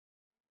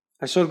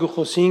Այսօր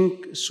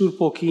գխոսենք Սուրբ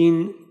Օքին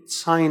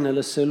ցայնը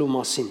լսելու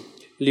մասին։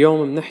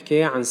 اليوم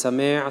بنحكي عن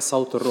سماع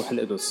صوت الروح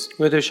القدس.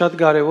 Որովհետև շատ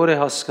կարևոր է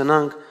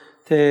հասկանանք,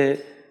 թե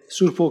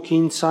Սուրբ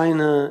Օքին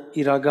ցայնը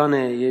իրական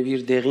է եւ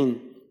իր դեղին։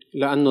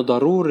 لأنه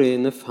ضروري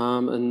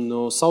نفهم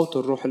أنه صوت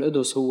الروح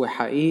القدس هو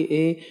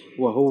حقيقي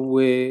وهو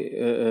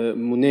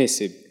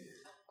مناسب.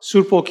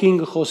 Սուրբ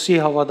Օքին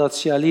գխոսի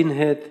հավատացյալին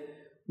հետ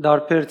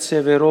դարբեր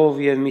ցևերով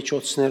եւ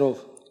միջոցներով։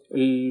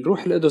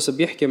 الروح القدس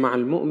بيحكي مع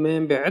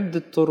المؤمن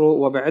بعدة طرق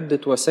وبعدة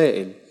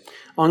وسائل.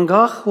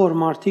 Անգախ որ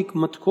մարդիկ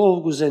մտքով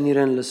գուզեն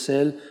իրեն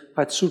լսել,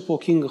 բայց Սուրբ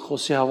Օքին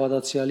գխոսի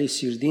հավատացյալի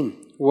սիրտին։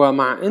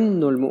 ومع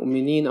أنه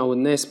المؤمنين أو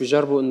الناس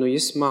بيجربوا أنه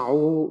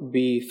يسمعوا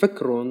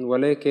بفكرهم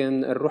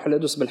ولكن الروح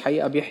القدس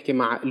بالحقيقة بيحكي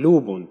مع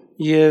قلوبهم.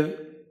 Եվ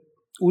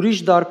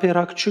ուրիշ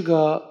դարբերակ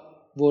չկա,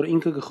 որ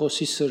ինքը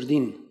գխոսի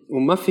սրդին։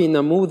 وما في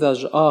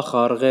نموذج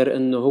آخر غير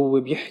أنه هو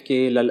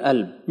بيحكي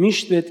للقلب.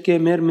 Միշտ պետք է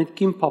մեր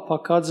մտքին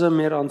փափակածը,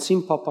 մեր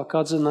անձին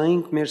փափակածը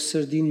նայենք մեր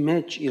սրդին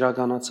մեջ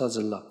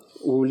իրականացածը լա։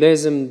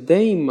 ولازم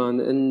دايما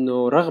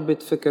انه رغبة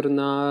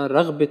فكرنا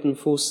رغبة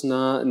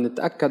نفوسنا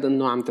نتأكد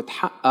انه عم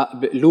تتحقق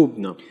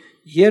بقلوبنا.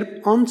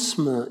 Երբ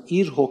անձը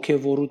իր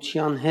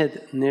հոգևորության հետ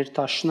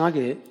ներտաշնակ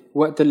է,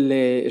 وقت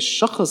اللي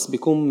الشخص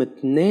بيكون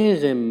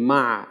متناغم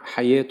مع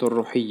حياته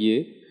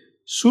الروحية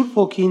Սուրբ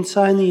Օքին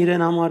ցայնը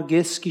իրեն համար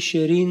գես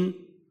գիշերին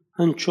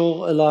հնչող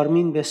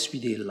ալարմին պես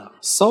պիտի լա։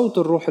 صوت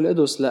الروح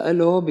القدس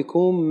لإله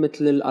بيكون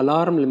مثل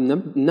الألارم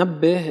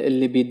المنبه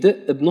اللي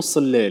بيدق بنص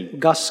الليل.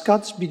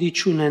 Գասկած պիտի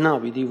չունենա,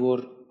 պիտի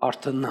որ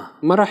արթնա։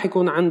 ما راح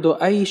يكون عنده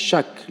أي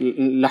شك،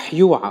 رح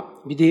يوعى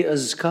Պիտի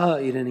զգա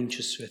իրեն ինչ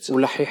սվեց։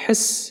 ورح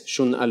يحس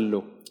شو نقال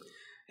له.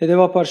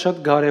 Հետևաբար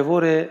շատ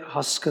կարևոր է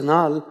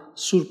հասկանալ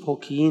Սուրբ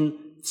Օքին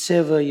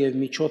ցևը եւ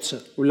միջոցը։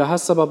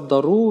 ولهالسبب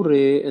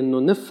ضروري إنه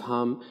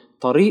نفهم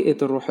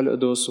طريقة الروح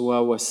القدس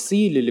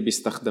ووسيلة اللي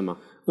بيستخدمها.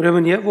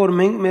 Ուրեմն երբ որ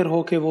մենք մեր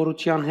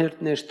հոգևորության հետ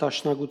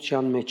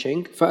ներտաշնակության մեջ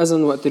ենք,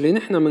 فإذا وقت اللي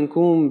نحن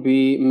منكون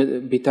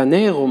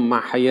بتناغم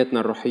مع حياتنا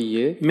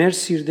الروحية մեր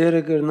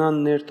սիրտերը կգնան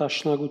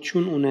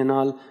ներտաշնակություն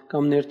ունենալ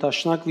կամ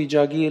ներտաշնակ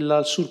վիճակի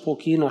լալ Սուրբ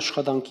Օքին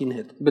աշխատանքին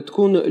հետ։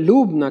 بتكون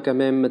قلوبنا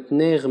كمان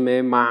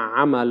متناغمة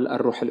مع عمل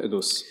الروح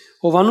القدس.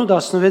 Հովանու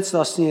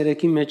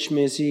 16:13-ի մեջ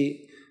մեզի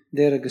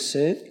դերը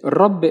գսե.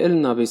 الرب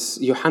قلنا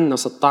بيوحنا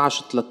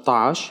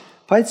 16:13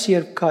 Բայց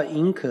երբ կա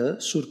ինքը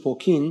Սուրբ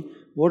Օքին,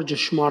 որ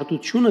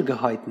ճշմարտությունը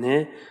գահիտնե,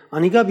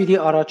 անիգա պիտի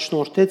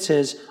առաջնորդե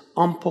ցեզ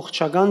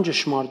ամփոխչական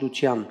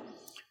ճշմարտության,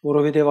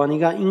 որովհետև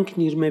անիգա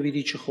ինքն իր մեջ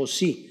պիտի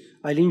չխոսի,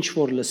 այլ ինչ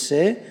որ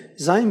լսե,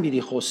 զայն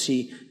պիտի խոսի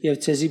եւ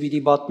ցեզի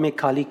պիտի պատմե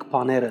քալիք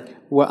բաները։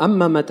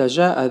 وأما متى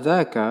جاء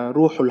ذاك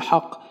روح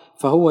الحق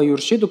فهو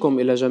يرشدكم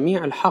إلى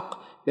جميع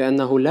الحق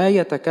لأنه لا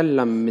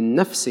يتكلم من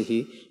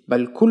نفسه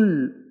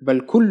بل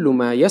كل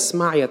ما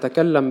يسمع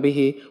يتكلم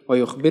به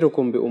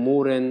ويخبركم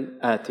بأمور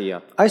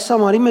آتية. Այս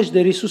համարի մեջ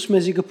Տեր Հիսուս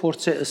մեզի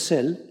կփորձե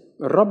ասել,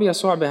 الرب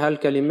يسوع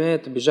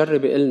بهالكلمات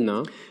بجرب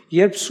إلنا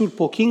երբ Սուրբ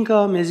Օքին կա,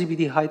 մեզի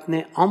պիտի հայտնե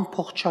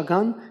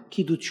ամփոխչական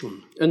գիտություն։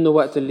 إنه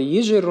وقت اللي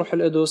يجي الروح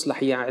القدس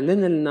رح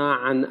يعلن لنا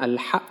عن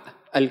الحق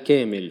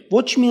الكامل.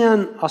 Ոչ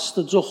միայն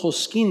Աստծո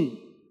խոսքին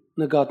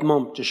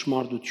նկատմամբ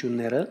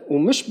ճշմարտությունները,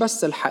 ومش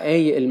بس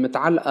الحقائق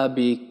المتعلقة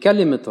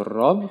بكلمة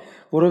الرب،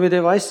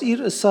 որովհետև այս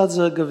իր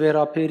ըսածը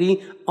գվերապերի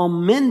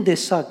ամեն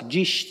տեսակ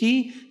ճիշտի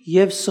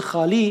եւ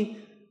սխալի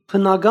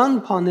բնական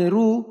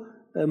բաներու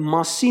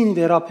մասին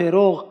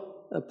վերապերող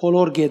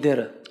բոլոր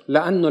գեդերը։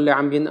 لأنه اللي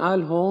عم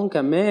ينقال هون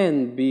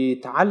كمان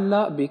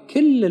بيتعلق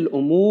بكل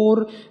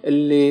الأمور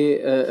اللي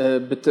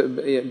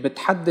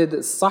بتحدد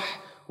الصح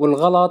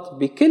والغلط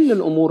بكل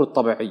الأمور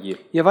الطبيعية.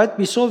 Եվ այդ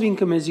պիսով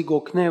ինքը մեզի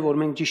գոքնե, որ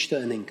մենք ճիշտը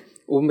անենք։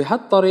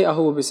 وبهالطريقة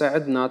هو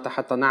بيساعدنا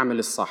حتى نعمل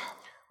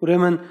الصح.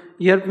 Ուրեմն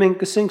երբ մենք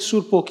կսենք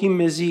Սուրբ Օքին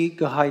մեզի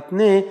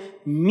գահիտնե,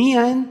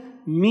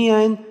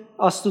 միայն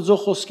Աստծո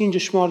խոսքին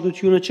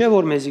ճշմարտությունը չէ,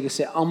 որ մեզի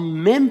գսե,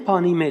 ամեն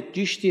բանի մեջ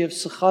ճիշտ եւ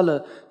սխալը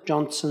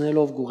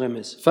ճանցնելով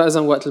գուղեմես։ فإذا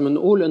وقت اللي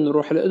بنقول إنه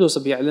روح القدس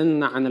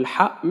بيعلننا عن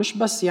الحق مش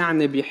بس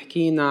يعني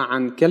بيحكينا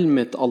عن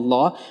كلمة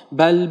الله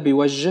بل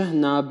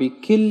بيوجهنا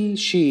بكل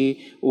شيء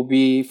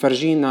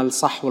وبيفرجينا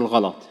الصح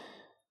والغلط.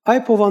 Այ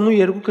Հովանու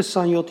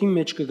 2:27-ի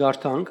մեջ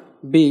կգարտանք.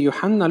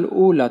 بيوحنا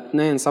الأولى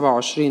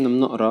 2:27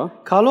 بنقرا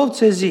Քալով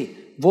ցեզի,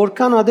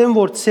 որքան ադեմ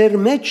որ ցեր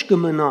մեջ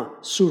կմնա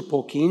Սուրբ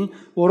Օքին,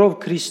 որով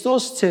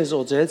Քրիստոս ցեզ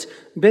օծեց,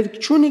 պետք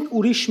չունիք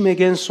ուրիշ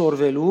մեկեն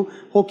սորվելու,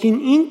 Հոգին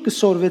ինք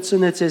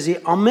կսորվեցնե ցեզի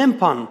ամեն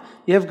բան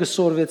եւ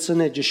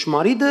կսորվեցնե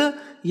ճշմարիտը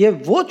եւ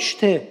ոչ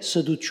թե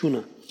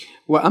սդությունը։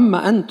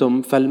 وأما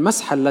أنتم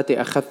فالمسحة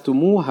التي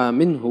أخذتموها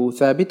منه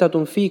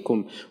ثابتة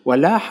فيكم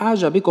ولا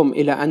حاجة بكم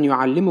إلى أن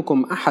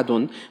يعلمكم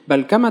أحد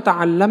بل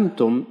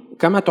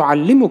كما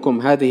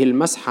تعلمكم هذه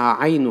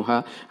المسحة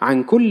عينها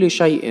عن كل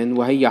شيء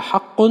وهي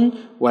حق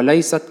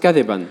وليست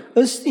كذبا.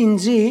 Ըստ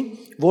ինձի,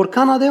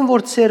 որքան ադեմ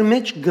որ ցեր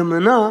մեջ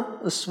կմնա,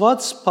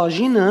 ըսված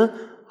բաժինը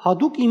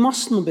հadouk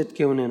իմաստն պետք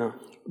է ունենա։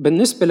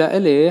 بالنسبة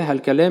لإلي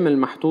هالكلام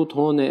المحطوط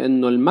هون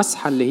إنه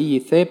المسحة اللي هي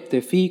ثابتة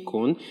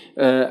فيكم،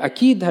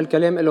 أكيد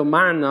هالكلام له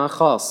معنى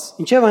خاص.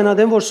 Ինչեւ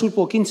այնադեմ որ Սուրբ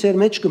Օքին ծեր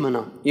մեջ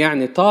կմնա։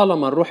 يعني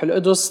طالما الروح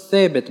القدس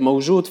ثابت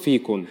موجود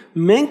فيكم،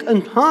 Մենք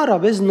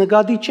ընդհանրապես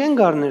նկատի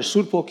չենք առնել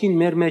Սուրբ Օքին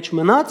մեր մեջ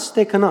մնաց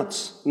թե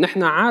քնած։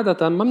 نحن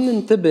عادة ما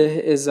بننتبه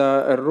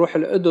إذا الروح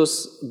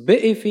القدس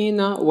بقي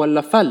فينا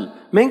ولا فل.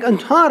 Մենք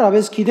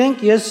ընդհանրապես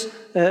գիտենք ես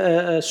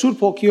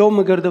Սուրբ Օքիով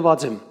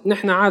մգրդված եմ։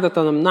 نحن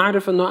عادة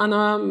بنعرف إنه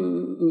أنا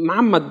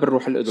معمد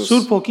بالروح القدس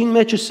Սուրբ Օքին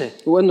մեջս է։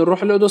 وإنه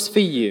الروح القدس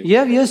فيي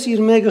Եվ ես իր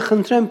մեկը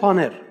խնդրեմ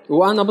բաներ։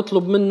 وأنا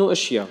بطلب منه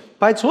أشياء.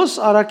 Բայց հոս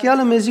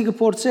Արաքյալը մեզի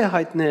կփորձե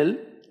հայտնել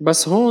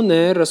بس هون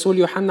الرسول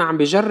يوحنا عم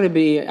بيجرب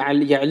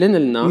يعلن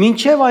لنا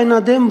մինչև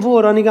այնադեմ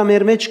որ անիկա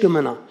մեր մեջ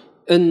կմնա։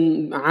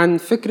 عن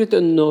فكرة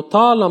إنه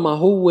طالما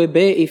هو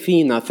باقي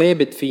فينا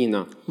ثابت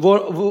فينا،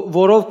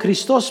 Որով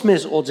Քրիստոս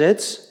մեզ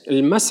օծեց,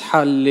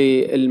 المسحة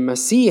اللي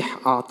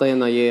المسيح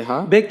أعطينا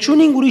إياها، բեք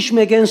չունենք ուրիշ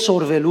մեկեն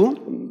սորվելու,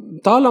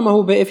 طالما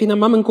هو باقي فينا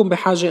ما منكون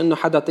بحاجة إنه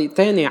حدا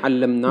تاني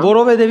يعلمنا،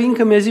 որովհետև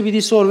ինքը մեզի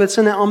պիտի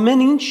սորվեցնե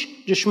ամեն ինչ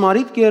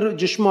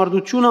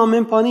ճշմարտությունը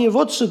ամեն բանի եւ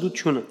ոչ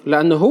սդությունը։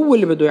 لأنه هو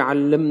اللي بده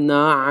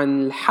يعلمنا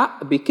عن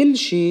الحق بكل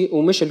شيء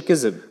ومش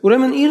الكذب.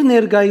 Ուրեմն իր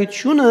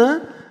ներկայությունը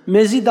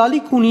մեզի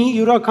դալիք ունի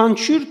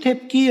յուրաքանչյուր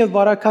թեփքի եւ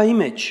բարակայի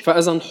մեջ։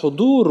 فإذا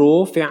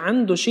حضوره في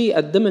عنده شيء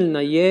يقدم لنا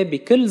إياه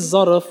بكل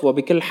ظرف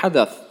وبكل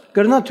حدث.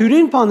 Կրնա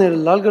թյուրին բաներ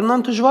լալ,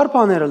 կրնան դժվար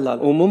բաներ լալ։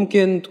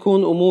 وممكن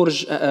تكون أمور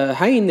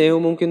هينة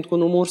وممكن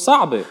تكون أمور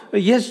صعبة.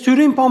 Ես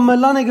թյուրին բան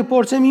մլանը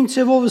կփորձեմ իմ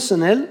ցևով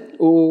սնել,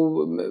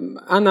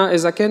 وأنا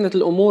إذا كانت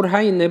الأمور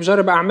هينة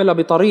بجرب أعملها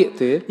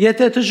بطريقتي.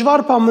 եթե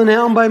դժվար բան մնա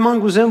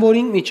անպայման գուզեմ որ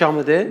ինքն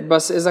իջամդե։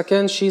 بس إذا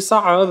كان شيء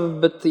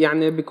صعب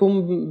يعني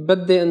بيكون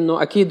بدي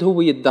إنه أكيد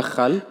هو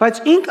يتدخل. Բայց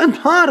ինք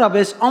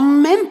ընդհանրապես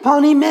ամեն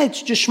բանի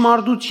մեջ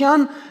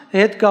ճշմարտության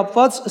հետ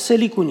կապված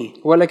սելիք ունի։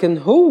 ولكن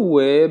هو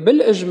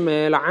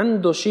بالإجمال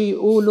عنده شيء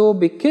يقوله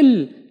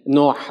بكل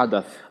نوع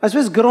حدث.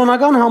 Այսպես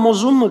գրոնական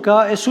համոզումը կա,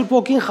 Սուրբ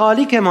Օքին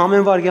խալիք եմ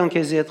ամեն վարյան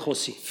քեզի հետ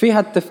խոսի։ فيها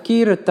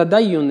التفكير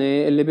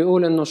التديني اللي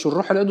بيقول إنه شو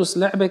الروح القدس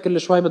لعبة كل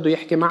شوي بده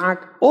يحكي معك.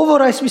 Ով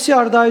որ այսպիսի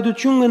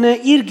արդայություն ունի,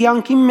 իր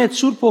կյանքի մեջ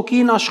Սուրբ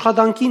Օքին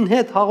աշխատանքին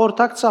հետ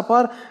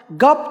հաղորդակցաբար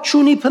գապ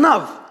չունի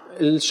փնավ։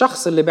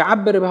 الشخص اللي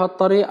بيعبر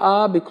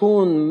بهالطريقة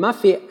بيكون ما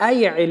في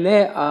أي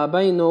علاقة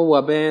بينه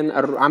وبين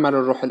عمل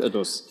الروح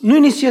القدس.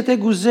 Նույնիսկ եթե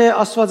գուզե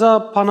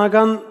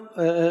աստվածաբանական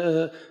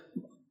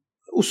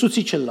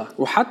ուսուցիչ լա։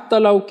 وحتى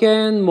لو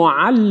كان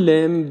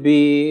معلم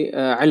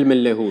بعلم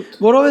اللاهوت.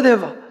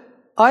 Որովհետև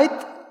այդ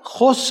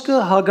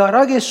խոսքը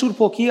հագարակ է Սուրբ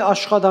Օքի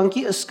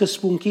աշխատանքի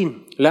սկզբունքին։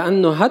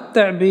 لأنه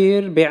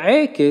هالتعبير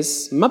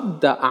بيعاكس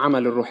مبدأ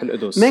عمل الروح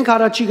القدس. Մենք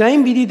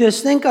առաջիկային պիտի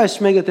տեսնենք այս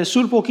մեկը թե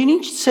Սուրբ Օքին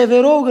ինչ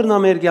ծևերով կրնա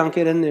մեր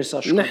կյանքերեն ներս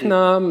աշխատի։ نحن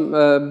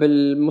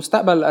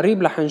بالمستقبل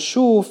القريب رح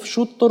نشوف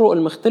شو الطرق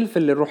المختلفة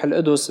اللي الروح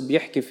القدس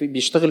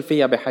بيشتغل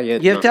فيها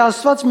بحياتنا. Եվ թե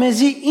Աստված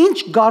մեզի ինչ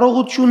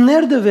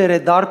կարողություններ դվեր է,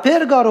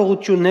 դարբեր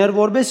կարողություններ,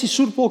 որբեսի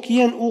Սուրբ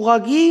Օքիեն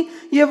ուղագի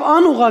եւ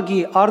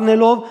անուղագի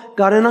առնելով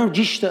կարենանք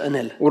ճիշտը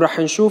անել։ ورح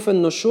نشوف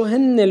إنه شو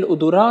هن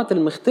القدرات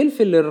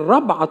المختلفة اللي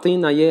الرب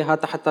عطينا إياها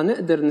حتى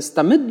نقدر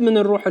نستمد من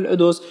الروح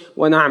القدس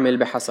ونعمل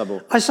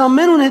بحسبه. Այս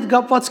ամենուն հետ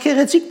կապված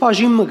քեղեցիկ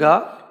բաժին մը կա։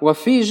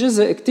 وفي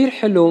جزء كتير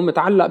حلو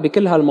متعلق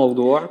بكل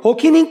هالموضوع.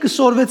 Հոգին ինքը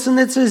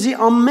կսորվեցնե ցեզի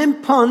ամեն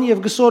բան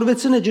եւ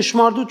կսորվեցնե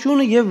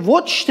ճշմարտությունը եւ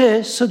ոչ թե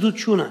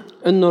սդությունը։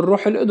 إنه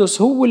الروح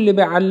القدس هو اللي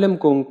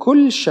بيعلمكم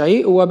كل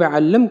شيء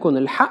وبيعلمكم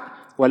الحق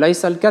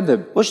وليس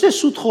الكذب. Ոչ թե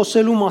սուտ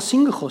խոսելու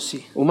մասին կխոսի։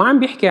 وما عم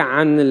بيحكي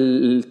عن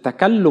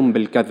التكلم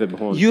بالكذب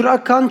هون.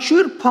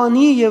 Յուրաքանչյուր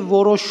բանի եւ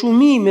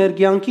որոշումի մեր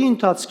կյանքի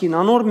ընթացքին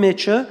անոր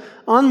մեջը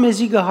ան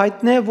մեզի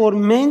կհայտնե որ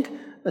մենք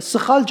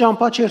սխալ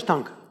ճամփա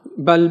չերտանք։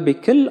 بل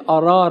بكل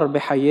قرار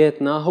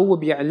بحياتنا هو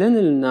بيعلن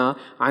لنا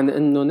عن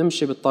انه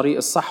نمشي بالطريق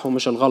الصح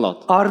ومش الغلط.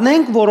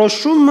 Առնենք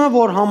որոշումը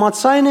որ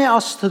համացայն է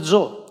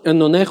Աստծո։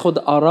 انه ناخد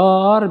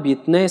قرار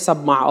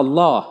بيتناسب مع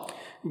الله.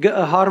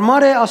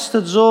 Հարմար է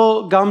Աստծո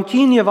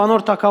գամքին եւ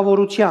անոր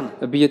թակավորության։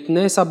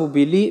 بيتناسب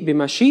وبيليق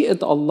بمشيئة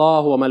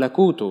الله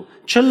وملكوته.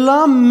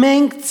 Չլա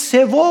մենք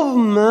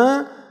ցևովը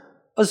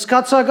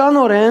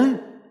զգացականորեն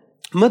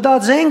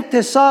մտածենք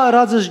թե սա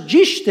արածը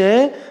ճիշտ է,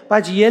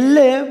 բայց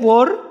ելլե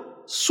որ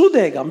սուտ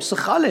է կամ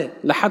սխալ է։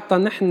 لحتى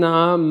نحن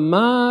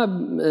ما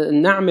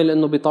نعمل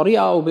انه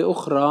بطريقة او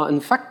باخرى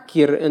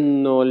نفكر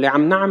انه اللي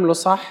عم نعمله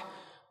صح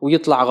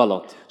ويطلع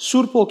غلط.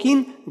 Սուրբ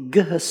Օքին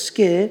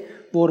գհսկե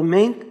որ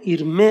մենք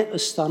իր մե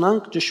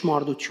ստանանք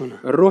ճշմարտությունը։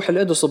 الروح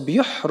القدس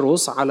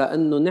بيحرص على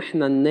انه نحن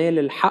ننال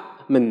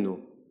الحق منه.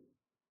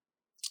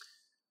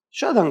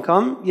 Շատ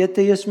անգամ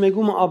եթե ես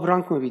մեկում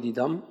ապրանք մը պիտի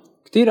դամ,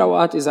 كتير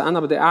اوقات اذا انا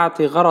بدي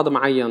اعطي غرض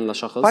معين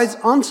لشخص բայց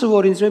անձը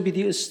որ ինձ մե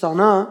پիտի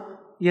ստանա,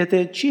 եթե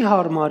չի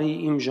հարմարի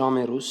իմ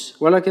ժամերուս,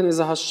 ولكن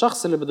اذا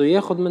هالشخص اللي بده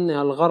ياخذ مني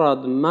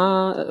هالغرض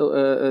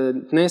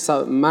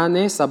ما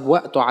ناسب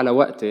وقته على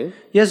وقتي،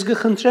 ես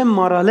կխնդրեմ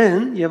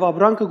մարալեն եւ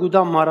ապրանքը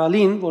գուտամ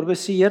մարալին,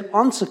 որովհետեւ երբ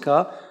անձը կա,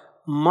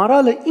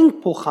 մարալը ինք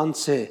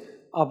փոխանցե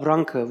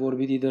ապրանքը, որ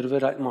պիտի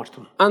դրվեր այդ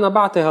մարդուն։ أنا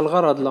بعطي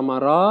هالغرض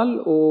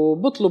لمارال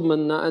وبطلب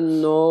منها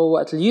إنه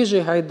وقت اللي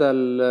يجي هيدا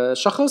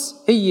الشخص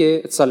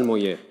هي تسلمه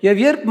إياه. Եվ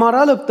երբ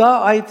մարալը տա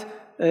այդ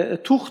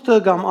թուղթը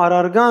կամ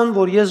արարգան,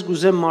 որ ես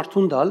գուզեմ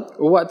մարդուն տալ,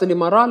 ووقت اللي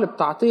مارال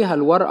بتعطيها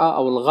الورقة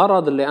أو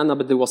الغرض اللي أنا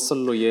بدي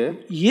وصل له إياه،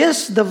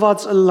 ես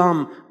դված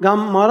ըլլամ կամ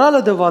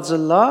մարալը դված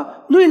ըլլա,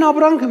 նույն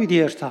ապրանքը պիտի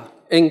երթա։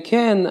 إن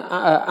كان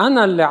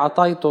أنا اللي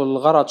عطيته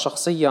الغرض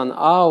شخصيا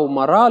أو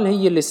مارال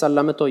هي اللي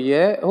سلمته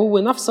إياه، هو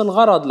نفس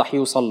الغرض رح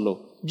يوصل له.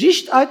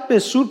 Ճիշտ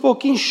այդպես Սուրբ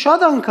Օքին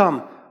շատ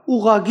անգամ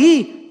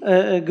ուղագի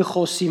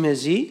գխոսի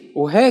մեզի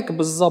وهيك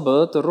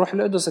بالضبط الروح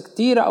القدس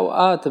كتير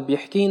أوقات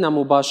بيحكينا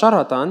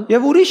مباشرة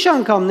եւ ուրիշ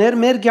անգամներ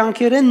մեր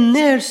կյանքերեն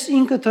ներս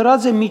ինքը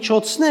դրած է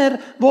միջոցներ,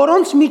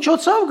 որոնց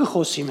միջոցով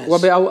գխոսի մեզ։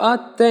 وبأوقات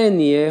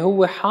تانية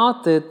هو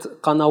حاطط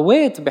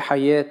قنوات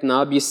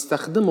بحياتنا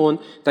بيستخدمهم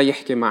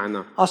تيحكي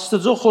معنا.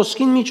 Աստծո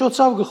խոսքին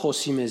միջոցով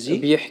գխոսի մեզի,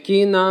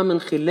 بيحكينا من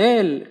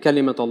خلال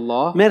كلمة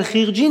الله، մեր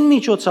խիղճին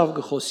միջոցով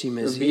գխոսի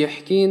մեզի,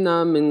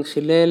 بيحكينا من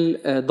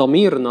خلال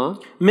ضميرنا،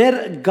 մեր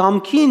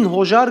գամքին,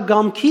 հոժար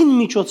գամքին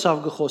միջոցով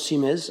գխոսի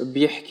մեզ,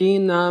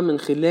 بيحكينا من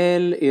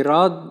خلال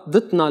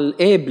إرادتنا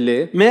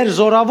القابلة، մեր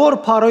զորավոր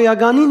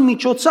փարոյականին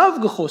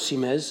միջոցով գխոսի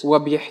մեզ։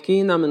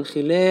 وبيحكينا من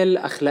خلال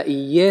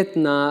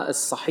أخلاقياتنا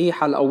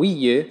الصحيحة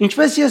القوية.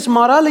 Ինչպես ես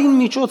մարալին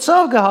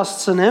միջոցով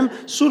կհասցնեմ,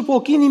 Սուրբ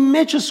Օքին իմ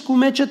մեջս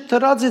ու մեջը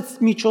դրած է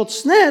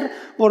միջոցներ,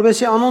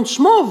 որովհետեւ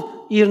անոնցմով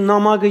իր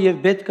նամակը եւ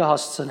պետք է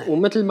հասցնե։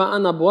 ومثل ما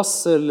أنا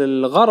بوصل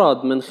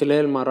الغرض من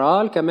خلال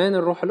مرال، كمان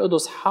الروح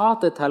القدس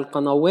حاطط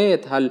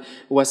هالقنوات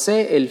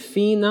هالوسائل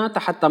فينا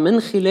حتى من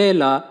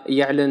خلالها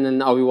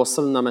يعلن أو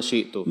يوصلنا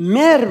مشيئته.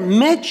 Մեր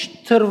մեջ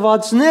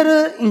դրվածները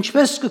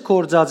ինչպես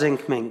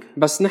կկործածենք մենք։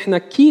 بس نحن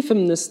كيف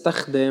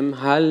بنستخدم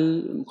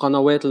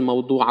هالقنوات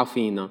الموضوعة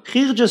فينا؟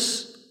 Խիղճս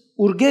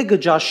ուրգե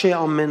գջաշե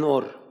ամեն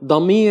օր։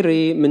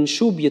 ضميري من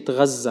شو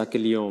بيتغذى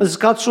كل يوم؟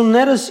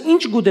 Զգացումներս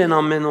ինչ գուտեն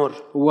ամեն օր։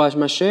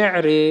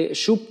 ومشاعري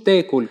شو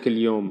بتاكل كل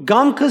يوم؟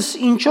 Գամքս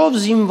ինչով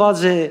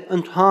զինված է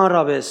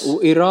ընդհանրապես։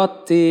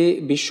 وإرادتي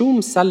بشو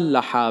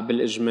مسلحة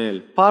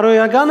بالإجمال؟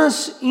 Փարոյականս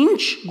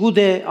ինչ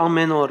գուտե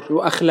ամեն օր։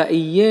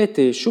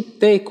 وأخلاقياتي شو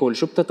بتاكل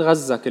شو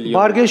بتتغذى كل يوم؟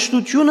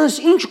 Բարգեշտությունս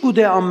ինչ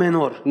գուտե ամեն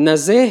օր։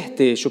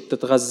 نزاهتي شو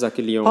بتتغذى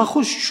كل يوم؟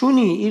 Փախուշ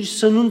չունի, իր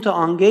սնունդը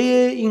անգե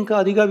է, ինքը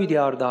ադիգա պիտի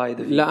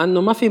արդահայտվի։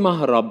 لأنه ما في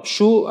مهرب،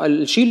 شو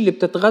الشيء اللي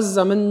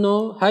بتتغذى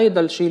منه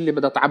هيدا الشيء اللي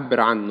بدها تعبر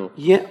عنه.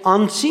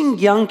 Անցին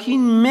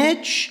ցանկին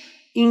մեջ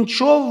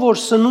ինչով որ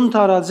սնունդ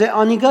արած է,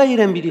 անիգա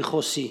իրեն պիտի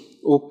խոսի։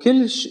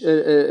 وكل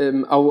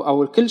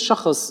او كل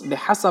شخص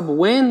بحسب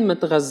وين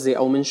متغذي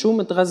او من شو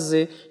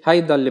متغذي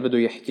هيدا اللي بده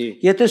يحكيه.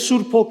 Եթե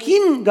Սուրբ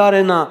Օքին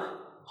գարենա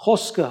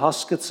խոսքը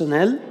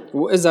հասկացնել,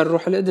 واذا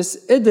الروح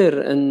القدس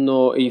قدر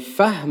انه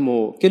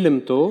يفهمه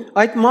كلمته،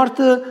 այդ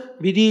մարդը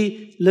պիտի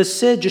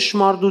լսե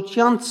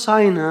ճշմարտության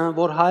ցայնը,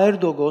 որ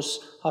հայերդոգոս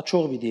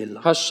հաճող պիտի լա։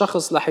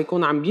 هالشخص رح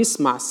يكون عم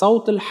بيسمع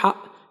صوت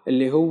الحق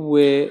اللي هو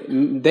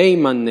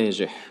دايما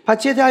ناجح.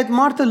 Բայց եթե այդ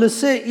մարդը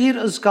լսե իր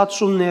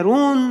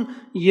զգացումներուն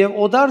եւ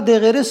օդար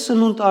դեղերը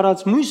սնունդ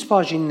արած մյուս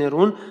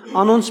բաժիններուն,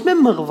 անոնց մե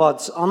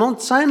մղված,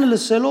 անոնց ցայնը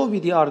լսելով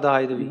պիտի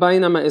արդահայտվի։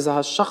 بينما إذا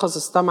هالشخص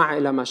استمع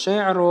إلى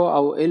مشاعره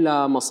أو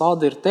إلى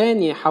مصادر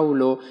تانية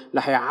حوله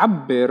رح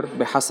يعبر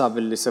بحسب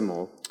اللي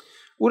سمعه.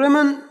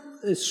 Ուրեմն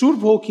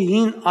Սուրբ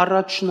Հոգին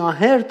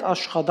առաջնահերթ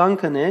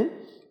աշխատանքն է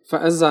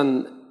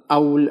فإذا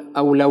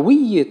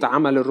أولوية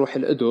عمل الروح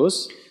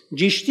القدس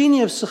ճիշտին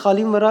եւ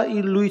սխալին վրա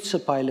իր լույսը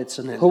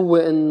փայլեցնել։ هو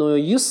إنه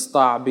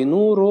يسطع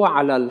بنوره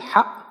على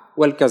الحق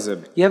والكذب.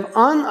 Եվ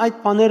ան այդ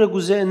բաները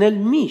գուզենել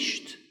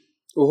միշտ։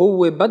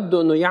 وهو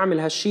بده إنه يعمل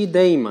هالشي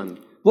دايما.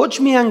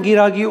 Ոչ միայն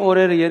գիրագի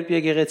օրերը, երբ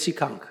եկեղեցի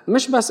կանք։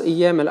 مش بس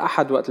أيام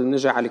الأحد وقت اللي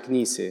نجي على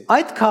الكنيسة.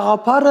 Այդ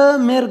խաղապարը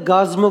մեր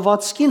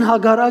գազմվածքին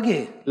հագարակ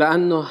է։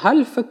 لأنه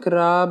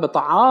هالفكرة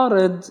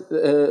بتعارض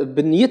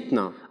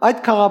بنيتنا.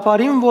 Այդ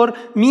խաղապարին, որ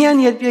միայն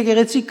երբ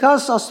եկեղեցի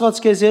կաս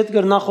Աստված քեզ հետ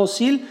գրնա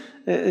խոսիլ,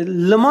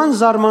 լման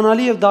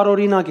զարմանալի եւ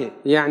դարօրինակ է։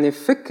 يعني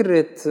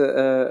فكرة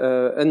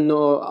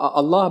إنه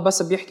الله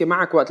بس بيحكي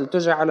معك وقت اللي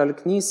بتجي على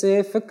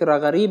الكنيسة فكرة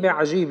غريبة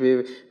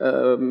عجيبة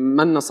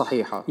منا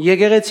صحيحة.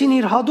 Եկեղեցին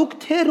իր հadouk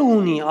թեր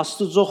ունի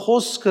Աստծո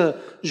խոսքը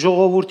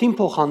ժողովրդին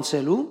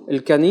փոխանցելու,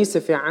 الكنيسة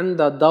في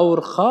عندها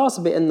دور خاص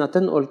بأنها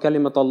تنقل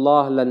كلمة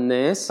الله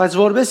للناس. բայց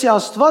որովհետեւ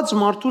Աստված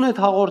մարդուն հետ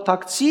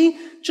հաղորդակցի,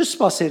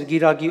 չսպասեր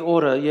գիրագի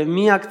օրը եւ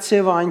միակ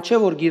ցևը այն չէ,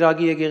 որ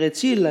գիրագի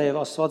եկեղեցի լա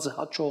եւ Աստվածը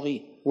հաճողի։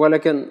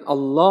 ولكن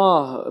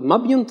الله ما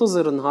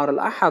بينتظر نهار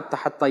الأحد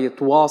حتى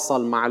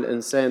يتواصل مع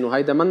الإنسان،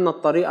 وهيدا منا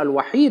الطريقة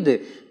الوحيدة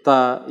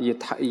تا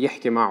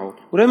يحكي معه.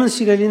 Ուրեմն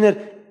սիրելիներ,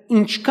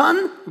 ինչքան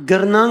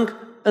գրնանք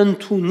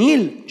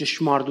ընդունել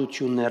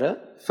ճշմարտությունները,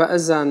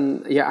 فإذا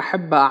يا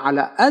أحبة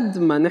على قد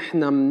ما نحن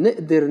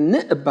بنقدر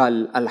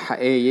نقبل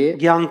الحقائق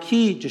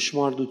ցանկի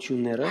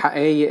ճշմարտությունները,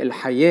 حقائق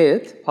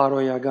الحياة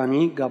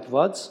փարոյականի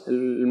կապված,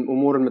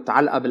 الأمور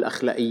المتعلقة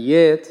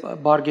بالأخلاقيات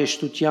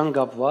բարգեշտության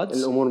կապված,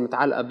 الأمور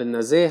المتعلقة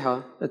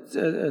بالنزاهة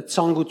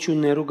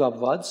ցանկություններու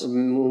կապված,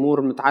 الأمور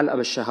المتعلقة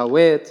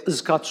بالشهوات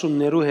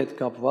զգացումներու հետ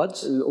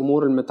կապված,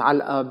 الأمور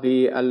المتعلقة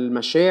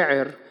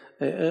بالمشاعر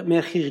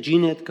մեր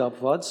խիղճին հետ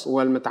կապված,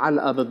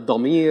 والمتعلقة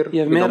بالضمير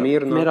եւ մեր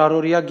بضميرنا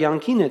առօրյա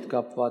կյանքին հետ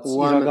կապված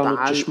իրականության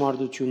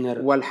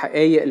ճշմարտությունները։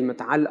 والحقائق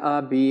المتعلقة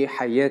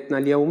بحياتنا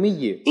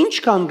اليومية.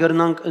 Ինչքան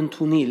կրնանք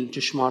ընդունել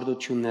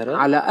ճշմարտությունները,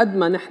 على قد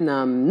ما نحن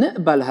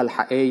بنقبل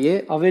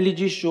هالحقائق ավելի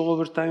ճիշտ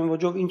ժողովրդային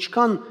ոճով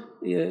ինչքան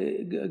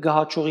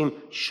գահաճողիմ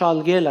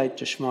շալգել այդ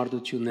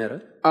ճշմարտությունները,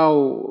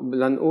 أو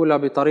لنقولها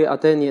بطريقة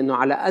تانية إنه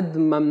على قد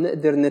ما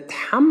بنقدر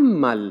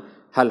نتحمل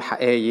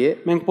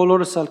هالحقائق. մենք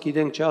բոլորս ալ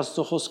գիտենք, չէ,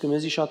 Աստծո խոսքը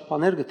մեզի շատ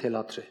բաներ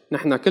գտելատրե։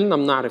 نحن كلنا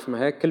بنعرف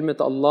ما هيك كلمة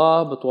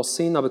الله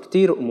بتوصينا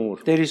بكتير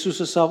أمور. Տեր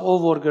Հիսուսը ասավ,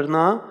 ով որ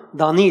գրնա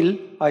Դանիել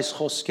այս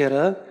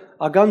խոսքերը,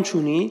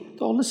 ագանչունի,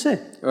 թող լսե։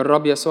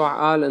 الرب يسوع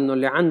قال إنه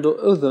اللي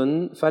عنده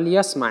أذن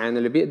فليسمع، يعني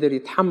اللي بيقدر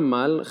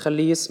يتحمل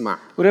خليه يسمع.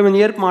 Ուրեմն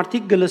երբ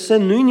մարդիկ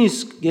գլսեն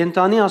նույնիսկ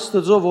Գենտանի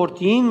Աստծո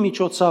որդին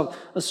միջոցով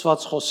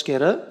ըսված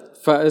խոսքերը,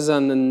 فإذا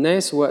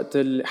الناس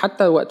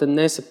حتى وقت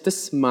الناس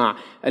بتسمع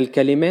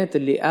الكلمات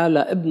اللي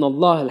قالها ابن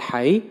الله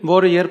الحي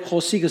որը երբ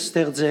խոսի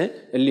կստեղծե,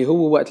 اللي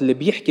هو وقت اللي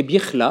بيحكي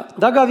بيخلق،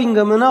 դա գավին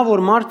կմնա,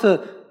 որ մարդը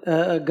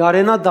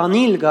գարենա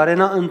Դանիել,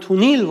 գարենա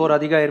ընդունել, որ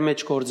ադիգա իր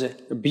մեջ գործե։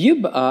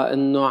 بيبقى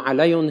إنه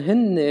عليهم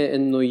هن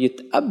إنه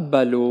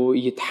يتقبلوا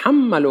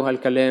يتحملوا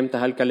هالكلام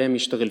هالكلام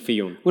يشتغل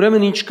فيهم.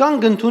 Ուրեմն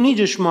ինչքան կընդունի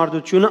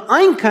ճշմարտությունը,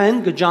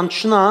 այնքան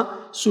կջանչնա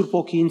Սուրբ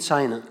Օքին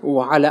ցայնը։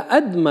 وعلى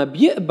قد ما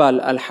بيقبل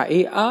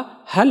الحقيقة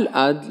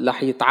هالقد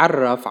رح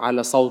يتعرف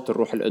على صوت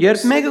الروح Երբ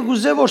القدس. մեկը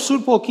գուզե որ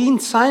Սուրբ Օքին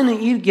ցայնը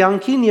իր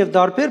կյանքին եւ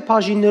դարբեր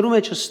բաժիններու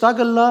մեջ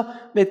հստակ լա,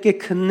 պետք է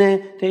քննե,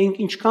 թե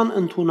ինչքան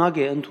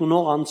ընդունակ է,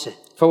 ընդունող անց է։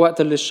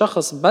 فوقت اللي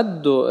الشخص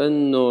بده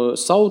انه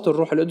صوت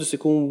الروح القدس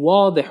يكون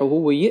واضح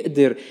وهو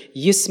يقدر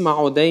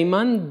يسمعه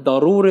دايما،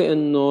 ضروري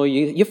انه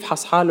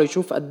يفحص حاله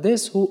يشوف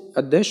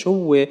قديش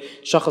هو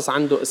شخص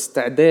عنده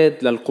استعداد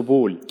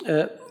للقبول.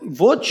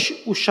 Ոչ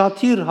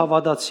ուշադիր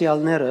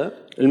հավատացյալները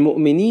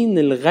المؤمنين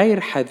الغير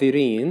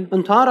حذرين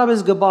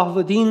ընդհանրապես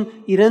կբահվդին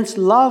իրենց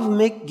լավ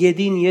մեկ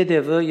գեդին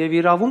յետևը եւ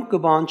իրավունք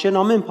կբանչեն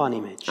ամեն բանի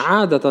մեջ։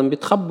 عادة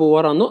بيتخبوا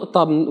ورا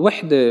نقطة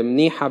وحدة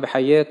منيحة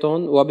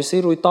بحياتهم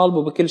وبيصيروا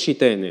يطالبوا بكل شيء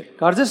تاني.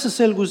 Կարծես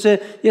ասել գուզե,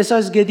 ես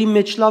այս գեդի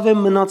մեջ լավ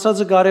եմ,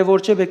 մնացածը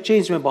կարևոր չէ, բեք չէ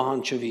ինձ մե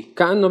բահանջվի։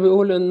 كأنه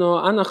بيقول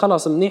انه انا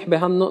خلص منيح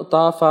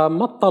بهالنقطة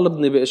فما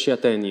تطالبني باشياء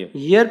تانية.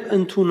 Երբ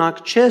ընդունակ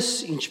չես,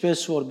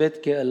 ինչպես որ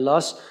պետք է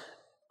ըլլաս,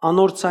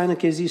 անոր ցայնը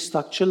քեզի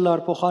ստակ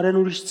չլար, փոխարեն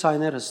ուրիշ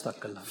ցայներ հստակ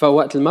կլա։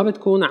 فوقت ما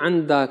بتكون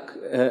عندك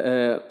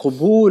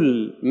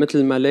قبول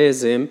مثل ما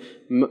لازم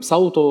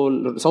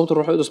صوت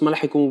الروح القدس ما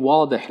رح يكون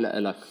واضح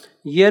لإلك.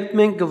 Երբ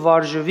մենք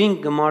գվարժվինք,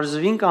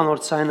 գմարզվինք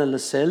անոր ցայնը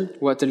լսել,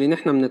 وقت اللي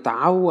نحن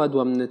بنتعود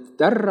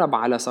وبنتدرب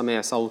على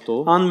سماع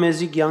صوته ան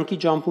մեզի կյանքի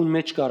ջամփուն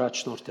մեջ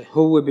կարաչնորդ է։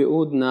 هو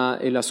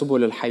بيقودنا إلى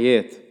سبل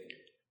الحياة.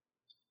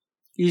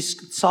 Իսկ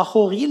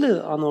ցախողիլը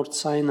անոր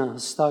ցայնը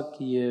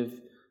հստակ եւ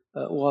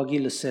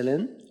ուղագի լսել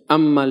են,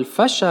 أما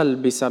الفشل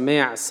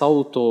بسماع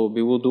صوته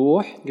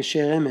بوضوح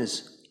գշեղեմես։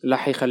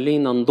 رح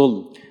يخلينا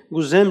نضل.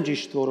 Գուզեմ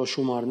ճիշտ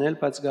որոշում առնել,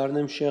 բայց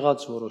գարնեմ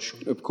շեղած որոշում։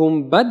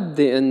 بكون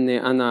بدي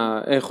اني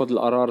انا اخذ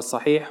القرار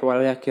الصحيح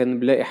ولكن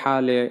بلاقي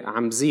حالي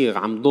عم زيغ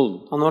عم ضل.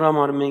 Անոր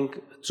համար մենք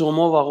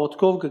ծոմով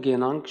աղոթքով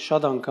կգենանք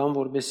շատ անգամ,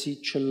 որբեսի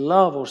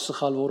չլա, որ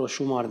սխալ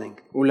որոշում առնենք։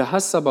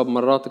 ولهالسبب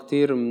مرات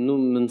كتير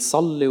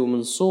منصلي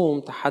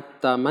ومنصوم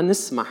حتى ما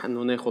نسمح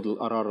انه ناخذ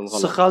القرار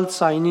الغلط. Սխալ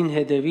ցայնին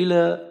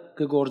հետևիլը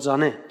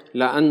կգործանե,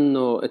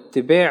 لانه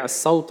اتباع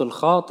الصوت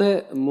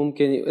الخاطئ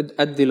ممكن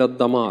يؤدي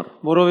للدمار.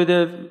 որովհետև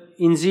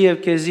ինձի եւ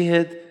քեզի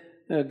հետ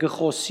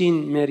գխոսին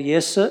մեր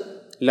եսը,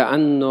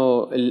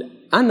 لانه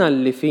الانا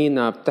اللي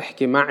فينا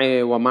بتحكي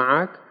معي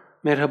ومعك،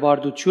 մեր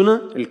հբարդությունը,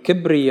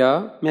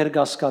 الكبرياء، մեր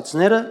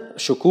գասկածները,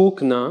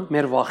 شكوكنا،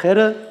 մեր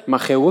վախերը,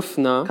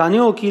 مخاوفنا. քանի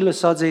օքի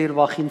լսած է իր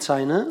վախին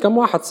ցայնը, كم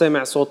واحد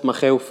سامع صوت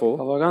مخاوفه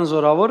բավական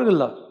զորավոր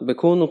գլա։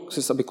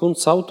 بيكون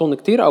صوتهم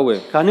كتير قوي.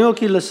 Քանի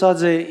օքի լսած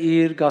է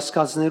իր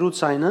գասկածներու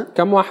ցայնը,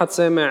 كم واحد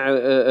سامع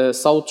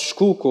صوت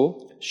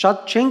شكوكه، շատ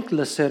չենք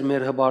լսեր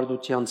մեր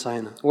հբարդության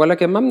ցայնը,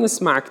 ولكن ما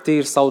بنسمع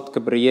كتير صوت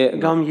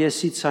كبريائنا կամ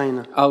եսի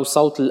ցայնը։ او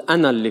صوت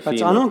الانا اللي Բայց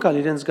فينا. անոնք ալ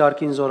իրենց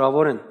ղարքին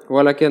զորավոր են։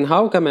 ولكن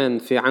هاو كمان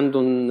في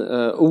عندهم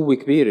قوة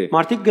كبيرة.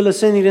 Մարդիկ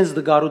գլսեն իրենց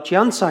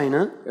դգարության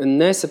ցայնը,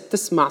 الناس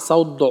بتسمع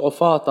صوت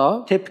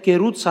ضعفاتها،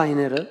 թեփկերու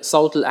ցայները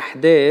صوت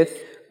الأحداث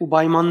ու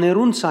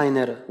պայմաններուն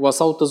ցայները,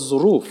 وصوت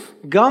الظروف،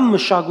 կամ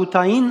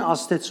մշակութային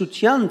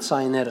աստեցության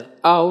ցայները։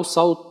 أو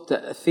صوت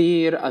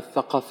تأثير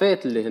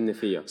الثقافات اللي هن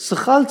فيها.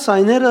 Սխալ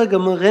ցայները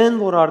կմղեն,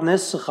 որ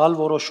առնես սխալ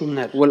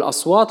որոշումներ։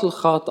 والأصوات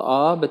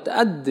الخاطئة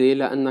بتأدي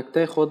لأنك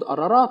تاخد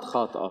قرارات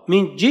خاطئة،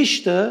 Մին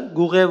ճիշտը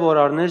գուղե որ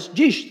առնես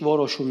ճիշտ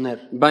որոշումներ։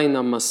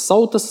 بينما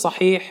الصوت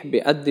الصحيح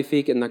بيؤدي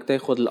فيك أنك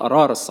تاخد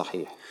القرار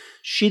الصحيح.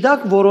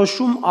 Շիդակ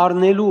որոշում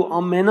առնելու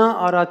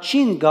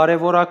ամենաառաջին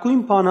կարևորագույն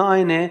բանը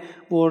այն է,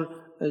 որ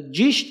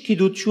ճիշտ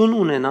գիտություն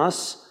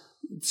ունենաս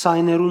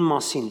ցայներուն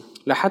մասին։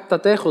 لحتى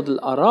تاخد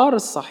القرار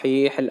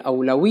الصحيح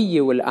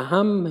الأولوية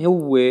والأهم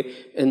هو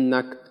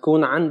إنك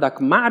تكون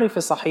عندك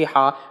معرفة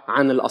صحيحة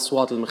عن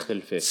الأصوات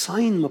المختلفة.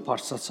 Ցայն մը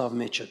բարձրացավ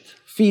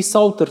մեջդ։ في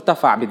صوت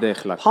ارتفع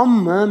بداخلك.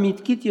 Համը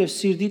միտքիդ եւ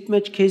սիրտիդ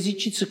մեջ քեզի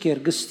չի ցկեր,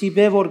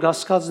 գստիբե որ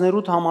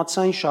գասկածներուդ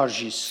համացայն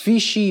շարժիս։ في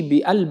شيء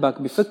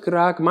بقلبك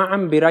بفكرك ما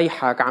عم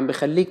بيريحك عم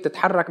بخليك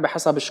تتحرك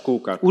بحسب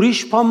شكوكك. Ուրիշ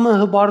բամը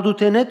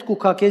հբարդութենետ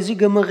կուքա քեզի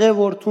գմղե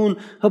որթուն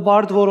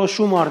հբարդ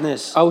որոշում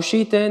առնես։ أو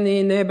شيء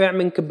تاني نابع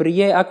من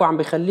كبريائك وعم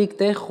بخليك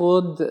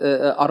تاخد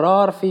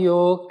قرار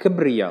فيه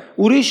كبرياء.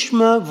 Ուրիշ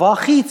մը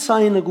վախի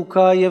ցայնը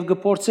կուքա եւ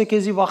գփորձե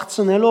քեզի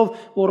վախցնելով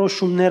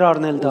որոշումներ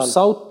առնել դալ։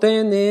 وصوت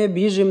تاني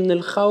بيجي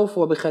من الخوف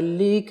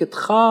وبخليك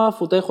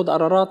تخاف وتاخد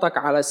قراراتك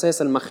على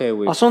أساس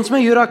المخاوف. Ասոնց մե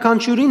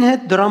յուրաքանչյուրին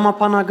հետ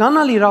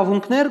դրամապանականալ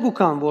իրավունքներ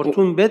կուքան,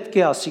 որթուն պետք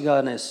է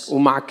ասիգանես։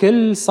 ومع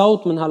كل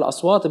صوت من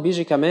هالأصوات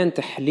بيجي كمان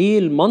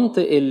تحليل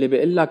منطقي اللي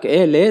بيقلك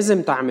إيه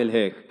لازم تعمل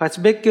هيك. Բայց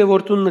պետք է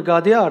որթուն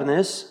նկատի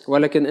առնես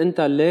ولكن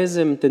أنت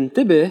لازم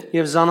تنتبه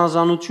եւ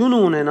զանազանություն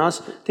ունենաս,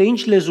 թե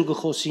ինչ լեզու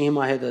կխոսի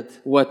հիմա հետդ։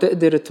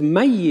 وتقدر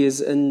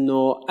تميز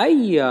إنه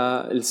أي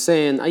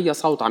لسان أي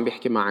صوت عم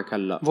بيحكي معك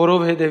هلا.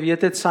 Որովհետեւ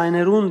եթե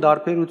ցայներուն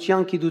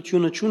դարբերության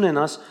գիտությունը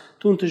չունենաս,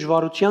 դու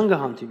դժվարության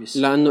կհանդիպես։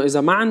 لأنه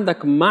إذا ما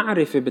عندك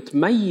معرفة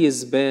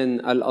بتميز بين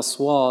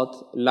الأصوات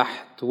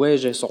رح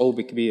تواجه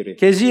صعوبة كبيرة.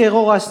 Քեզի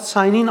եղող այս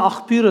ցայնին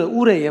աղբյուրը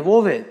ուր է եւ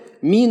ով է։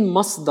 مين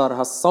مصدر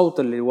هالصوت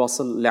اللي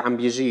واصل اللي عم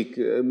بيجيك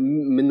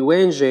من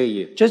وين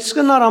جاي؟ Չես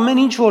կնար ամեն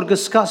ինչ որ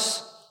գսկաս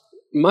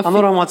ما في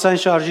անորամացան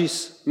շարժիս։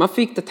 ما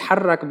فيك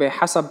تتحرك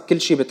بحسب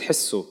كل شيء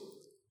بتحسه.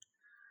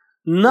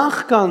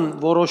 Նախքան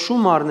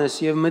որոշում առնես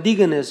եւ մդի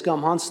գնես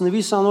կամ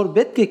հանցնվիս անոր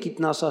պետք է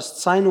գիտնաս աս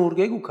ցայնը ուր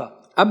գեկուքա։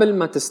 قبل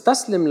ما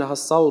تستسلم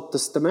لهالصوت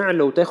تستمع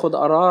له وتاخد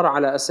قرار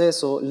على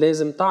أساسه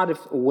لازم تعرف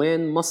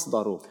وين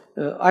مصدره.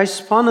 Այս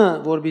բանը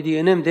որ պիտի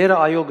ենեմ դերը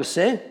այո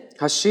գսե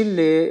هالشي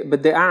اللي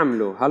بدي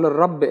أعمله هل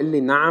الرب بيقول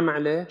لي نعم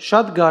عليه؟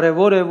 շատ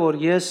կարեւոր է որ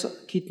ես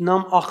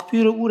գիտնամ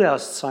աղբյուրը ուր է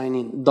աս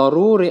ցայնին։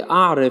 ضروري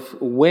أعرف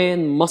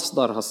وين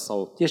مصدر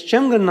هالصوت. Ես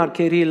չեմ գնար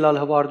քերի լալ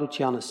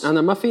հվարդությանս։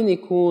 أنا ما فيني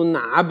يكون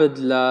عبد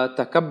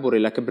لتكبري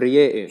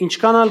لكبريائي.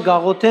 Ինչքանալ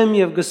գաղոթեմ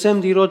եւ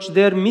գսեմ դիրոջ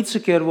դեր մի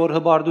ցկեր որ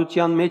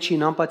հվարդության մեջ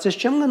ինամ, բայց ես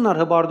չեմ գնար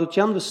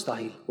հվարդության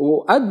վստահիլ։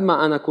 وقد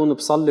ما أنا أكون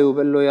بصلي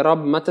وبقول له يا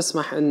رب ما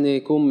تسمح إني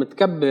أكون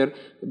متكبر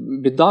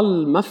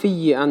بضل ما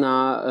في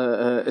أنا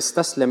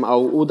استسلم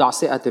أو أوضع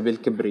ثقتي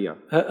بالكبرياء.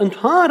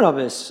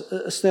 Ընդհանրապես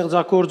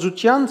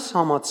ստեղծագործության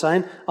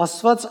համաձայն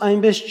Աստված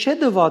այնպես չէ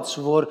դված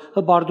որ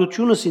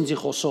հբարդությունս ինձի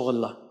խոսողը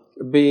լա։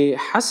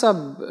 بحسب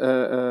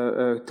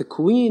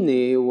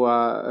تكويني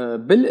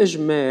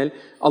وبالإجمال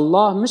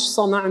الله مش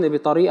صنعني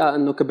بطريقة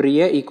أنه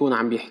كبريائي يكون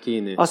عم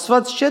بيحكيني.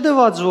 Աստված չէ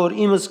դված որ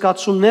իմ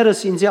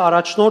զգացումներս ինձի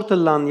առաջնորդը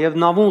լան եւ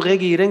նավուն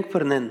ղեկի իրենք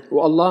բռնեն։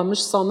 والله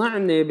مش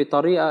صنعني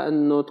بطريقة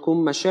أنه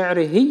تكون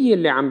مشاعري هي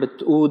اللي عم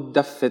بتقود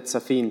دفة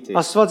سفينتي.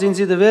 Աստված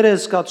ինձի դվեր է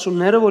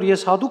զգացումները որ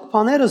ես հadouk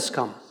բաներս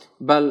կամ։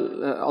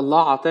 بل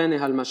الله عطاني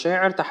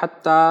هالمشاعر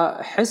حتى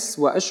أحس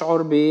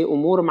وأشعر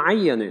بأمور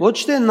معينة.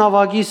 Ոչ թե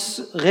նավագիս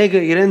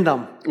ղեկը իրեն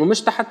դամ։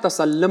 ومش حتى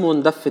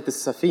سلمهم دفة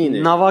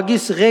السفينة.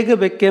 Նավագիս ղեկը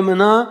պետք է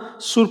մնա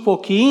Սուրբ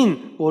Օքին,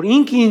 որ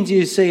ինքը ինձ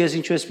ասե ես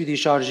ինչպես պիտի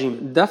շարժիմ։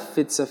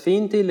 دفة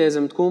سفينتي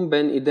لازم تكون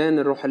بين إيدين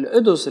الروح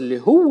القدس اللي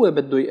هو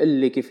بده يقول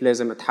لي كيف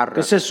لازم أتحرك.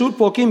 Կսե Սուրբ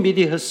Օքին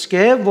պիտի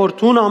հսկե, որ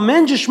թուն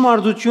ամեն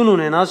ճշմարտություն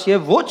ունենաս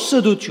եւ ոչ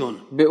սդություն։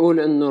 بيقول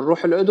إنه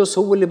الروح القدس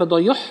هو اللي بده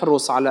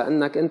يحرص على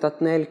إنك أنت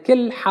تنال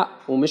كل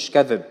حق ومش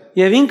كذب.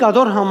 Եվ ինք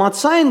ադոր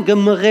համացայն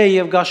գմղե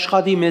եւ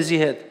գաշխատի մեզի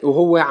հետ։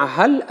 وهو على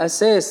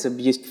هالأساس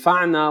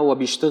بيدفعنا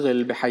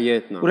وبيشتغل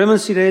بحياتنا. Ուրեմն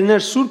սիրելիներ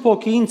Սուրբ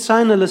Օքին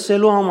ցայնը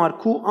լսելու համար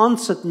քու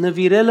անցդ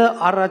նվիրելը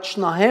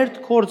առաջնահերթ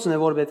կորձն է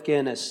որ պետք է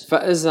անես։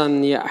 فإذا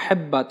يا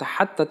أحبة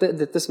حتى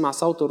تقدر تسمع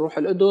صوت الروح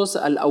القدس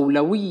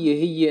الأولوية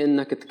هي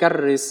إنك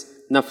تكرس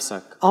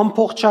نفسك.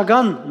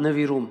 Ամփոխչական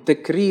նվիրում։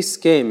 تكريس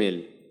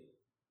كامل.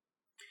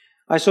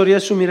 Այսօր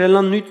ես ու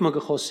Միրելան նույն մը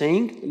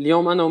գխոսեինք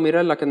اليوم أنا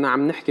وميريلا كنا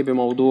عم نحكي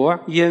بموضوع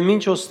եւ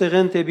մինչ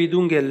ոստեղեն տեպի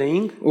դուն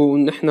գելեինք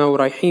ونحن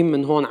ورايحين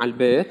من هون على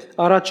البيت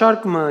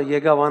առաջարկը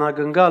եկավ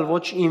անագնգալ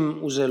ոչ իմ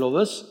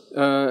ուզելովս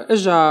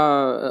اجا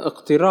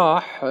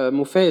اقتراح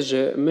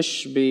مفاجئ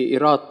مش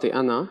بإرادتي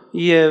أنا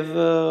եւ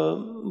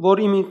որ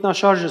իմ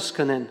ինքնաշարժս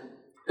կնեն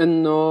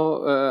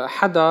إنه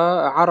حدا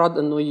عرض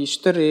إنه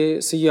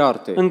يشتري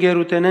سيارتي.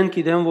 ընկերութենեն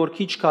գիտեմ որ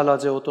քիչ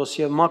կալած է օտոս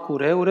եւ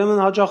մաքուր է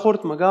ուրեմն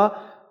հաջախորդ մգա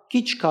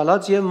քիչ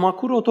կալած եւ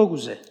մաքուր օտո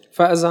գուզե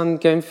فإذا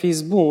كان في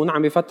زبون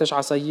عم يفتش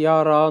على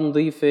سيارة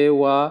نظيفة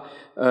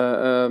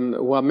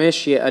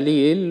وماشية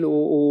قليل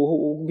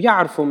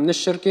وبيعرفوا من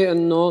الشركة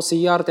إنه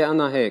سيارتي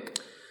أنا هيك.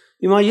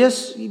 Հիմա ես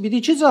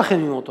պիտի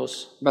չծախեմ իմ օտոս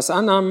بس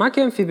أنا ما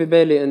كان في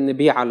ببالي إني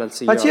بيع على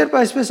السيارة. բայց երբ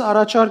այսպես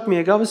առաջարկ մի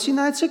եկավ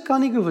սինայեցեք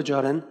քանի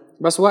կվճարեն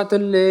بس وقت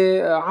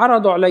اللي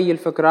عرضوا علي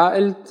الفكرة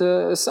قلت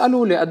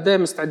اسألوا لي قد ايه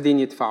مستعدين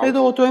يدفعوا. հետո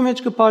օտոյի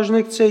մեջ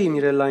կբաժնեկցեի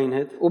Միրելային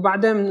հետ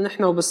وبعدين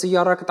نحن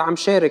وبالسيارة كنت عم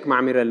شارك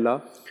مع ميريلا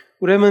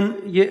Ուրեմն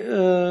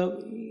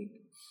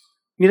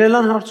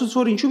Միրելան հարցուց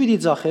որ ինչու պիտի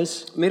ձախես։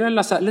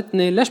 ميريلا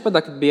سألتني ليش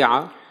بدك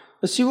تبيعها؟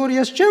 Ասի որ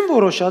ես չեմ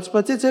որոշած,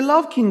 բայց եթե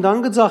լավ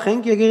քինդան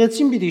գծախենք,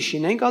 եկեղեցին պիտի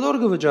շինենք, ադոր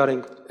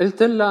կվճարենք։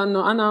 قلت لها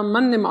انه انا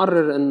ماني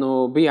مقرر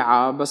انه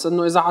بيعها، بس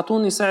انه اذا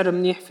عطوني سعر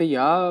منيح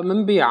فيها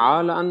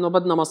منبيعها لانه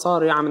بدنا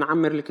مصاري عم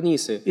نعمر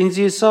الكنيسة. Ինձ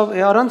եսավ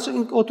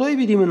առանց օտոյի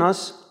պիտի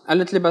մնաս։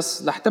 قالت لي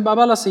بس رح تبقى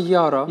بلا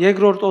سيارة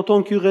Երկրորդ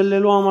օտոն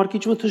քյուղելելու համար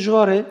քիչ մը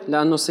դժվար է։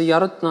 لانه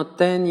سيارتنا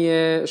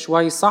الثانية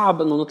شوي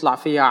صعب انه نطلع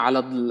فيها على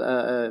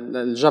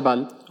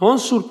الجبل. Հոն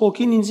Սուրբ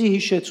Օքին ինձ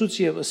հիշեցուց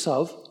եւ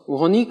ըսավ։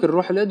 وهونيك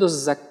الروح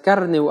القدس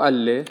ذكرني وقال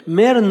لي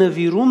Մեր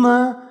նվիրումը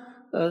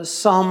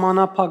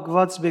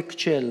սահմանափակված բեք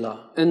չելա։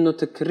 انه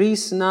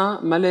تكريسنا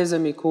ما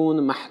لازم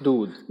يكون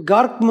محدود.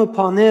 Գարկ մը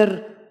բաներ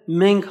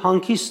մենք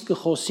հանգիստ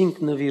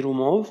կխոսենք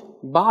նվիրումով,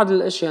 بعض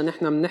الاشياء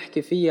نحن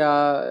بنحكي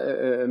فيها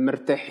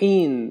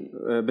مرتاحين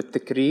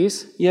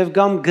بالتكريس եւ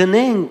կամ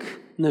գնենք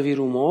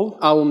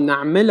նվիրումով, او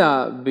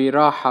بنعملها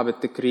براحة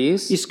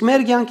بالتكريس. իսկ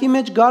մեր կյանքի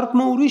մեջ գարկ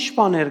մը ուրիշ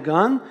բաներ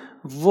կան,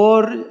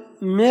 որ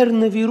մեր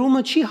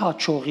նվիրումը չի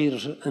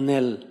հաջողիր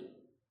ընել։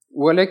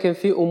 ولكن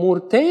في امور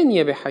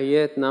تانية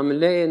بحياتنا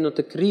بنلاقي انه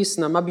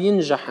تكريسنا ما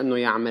بينجح انه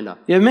يعملها.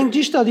 Եվ մենք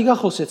ճիշտ ադիգա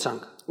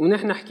խոսեցանք,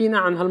 ونحن حكينا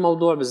عن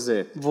هالموضوع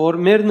بالذات որ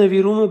մեր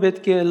նվիրումը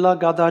պետք է լա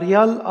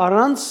գադարյալ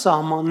առանց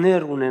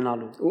սահմաններ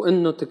ունենալու։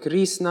 وانه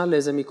تكريسنا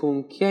لازم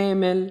يكون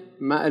كامل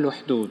ما له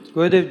حدود.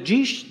 Որովհետև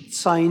ճիշտ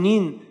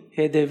ցայնին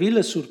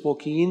հետևիլը Սուրբ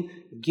Օքին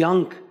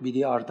կյանք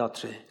պիտի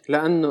արդատրե։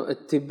 لانه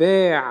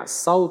اتباع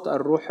صوت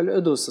الروح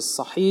القدس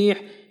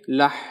الصحيح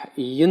رح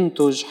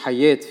ينتج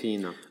حياة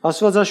فينا.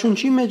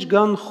 Աստվածաշունչի մեջ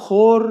կան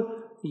խոր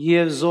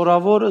եւ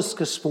զորավոր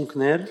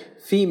սկզբունքներ,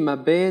 في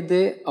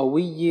مبادئ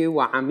قوية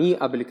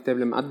وعميقة بالكتاب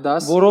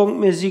المقدس որոնք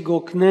մեզի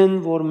գօգնեն,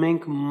 որ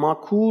մենք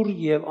մաքուր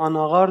եւ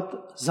անաղարտ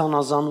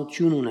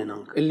զանազանություն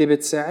ունենանք։ اللي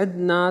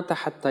بتساعدنا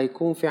حتى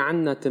يكون في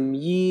عنا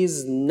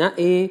تمييز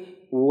نقي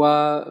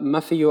وما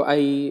فيه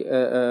أي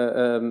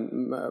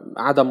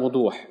عدم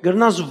وضوح.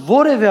 Գրնաս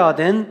որևէ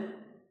ադեն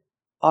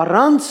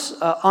առանց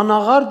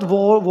անաղարտ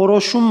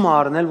որոշում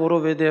առնել,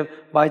 որովհետեւ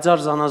բայցար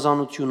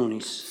զանազանություն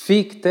ունիս։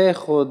 فيك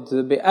تاخد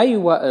بأي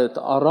وقت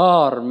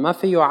قرار ما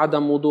فيه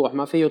عدم وضوح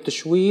ما فيه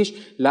تشويش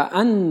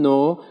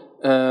لأنه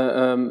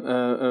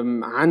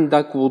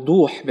عندك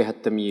وضوح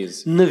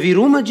بهالتمييز.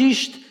 Նվիրումը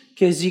ճիշտ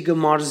քեզի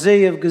կմարզե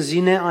եւ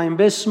կզինե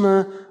այնպես մը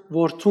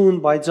որթուն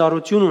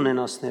բայցարություն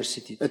ունենաս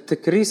ներսիտի։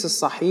 التكريس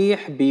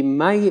الصحيح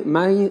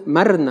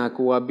بمرنك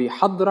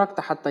وبحضرك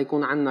حتى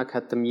يكون عندك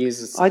هالتمييز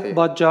Այդ الصحيح.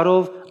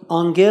 պատճառով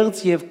անգերց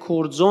եւ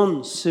կորձոն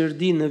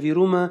սրդի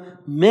նվիրումը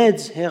մեծ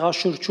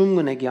հեղաշրջում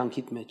ունի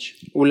կյանքիդ մեջ։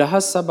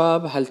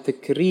 ولهالسبب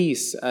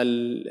هالتكريس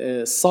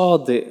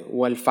الصادق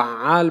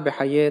والفعال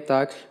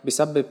بحياتك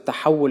بسبب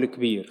تحول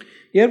كبير.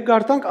 Երբ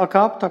գարտանք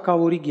Ակաբ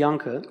թագավորի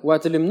կյանքը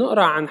وقت اللي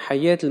بنقرا عن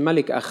حياة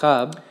الملك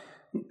أخاب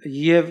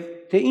եւ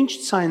թե ինչ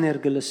ցայներ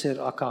գլսեր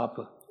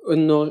Ակաբը,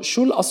 انه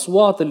شو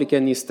الاصوات اللي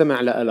كان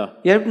يستمع لها.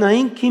 երբ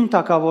նային Քիմ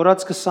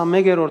թագավորած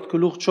 21-րդ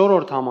գլուխ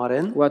 4-րդ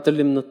համարեն, وقت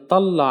اللي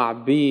بنطلع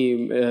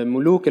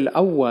بملوك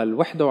الاول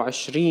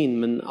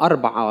 21 من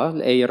 4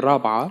 الايه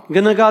الرابعه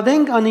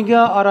կնկատենք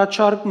անիգա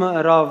առաջարկ մը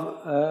հրավ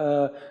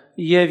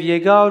եւ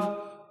եկավ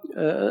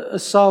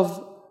ըսավ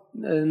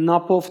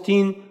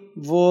Նապովտին,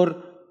 որ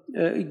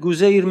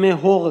գուզե իր մե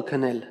հողը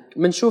քնել։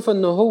 منشوف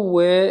انه هو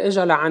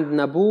اجى لعند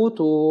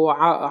نابوت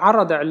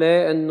وعرض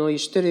عليه انه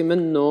يشتري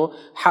منه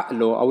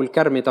حقله او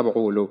الكرمه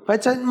تبعوله.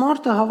 Բայց այդ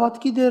մարդը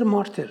հավատքի դեր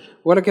մարդ էր։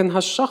 ولكن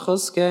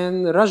هالشخص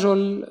كان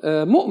رجل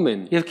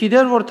مؤمن Եվ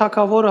գիտեր, որ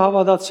թագավորը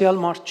հավատացյալ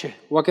մարդ չէ։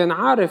 وكان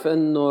عارف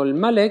انه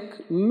الملك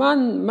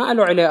ما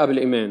له علاقه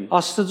بالايمان.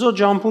 Աստծո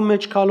ջամփու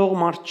մեջ քալող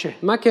մարդ չէ։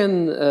 ما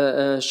كان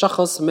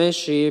شخص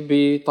ماشي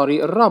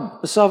بطريق الرب.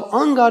 Սավ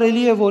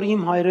անկարելի է, որ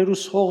իմ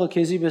հայրերուս հողը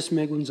քեզի պես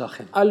մեգուն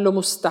ծախեն։ قال له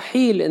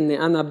مستحيل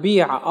اني انا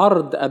بيع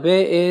ارض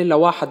ابائي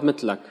لواحد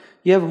مثلك.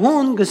 Եվ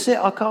հոն գսե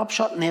Ակաբ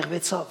շատ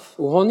նեղվեցավ։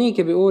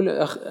 وهونيك بيقول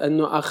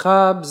انه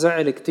اخاب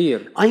زعل كتير.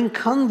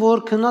 Այնքան որ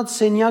քնած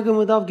սենյակը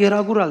մտավ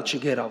գերագուրալ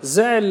չգերավ։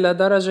 زعل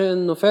لدرجه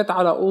انه فات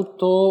على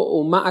اوضته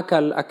وما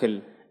اكل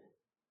اكل.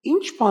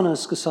 Ինչ բանը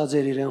սկսած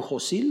էր իրեն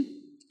խոսիլ։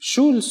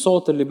 شو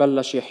الصوت اللي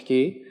بلش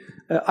يحكي؟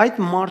 Այդ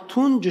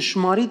մարդուն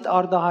ճշմարիտ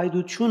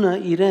արդահայտությունը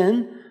իրեն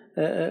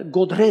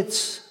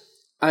գոդրեց։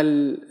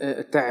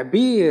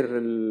 التعبير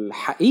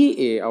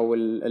الحقيقي او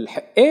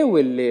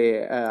الحقاوي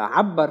اللي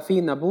عبر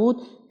فيه نابوت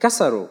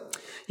كسره.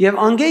 Եվ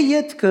անգե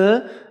յետքը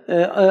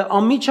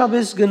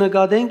ամիջապես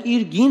գնկադենք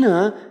իր գինը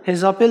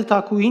հեզապել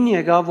թակուին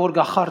եկավ, որ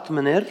գախարտ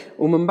մներ։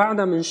 ومن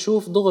بعدها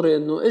بنشوف دغري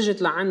انه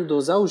اجت لعنده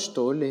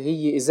زوجته اللي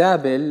هي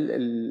ايزابل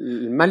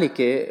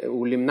الملكه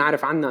واللي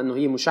بنعرف عنها انه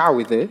هي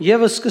مشعوذه.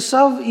 Եվ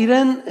սկսավ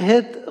իրեն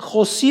հետ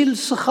խոսիլ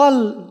սխալ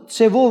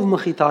ծևով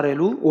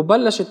մխիթարելու։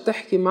 وبلشت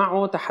تحكي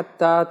معه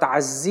حتى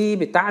تعزيه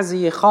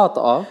بتعزيه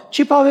خاطئه.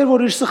 Չի բավեր,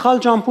 որ իր սխալ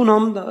ջամփուն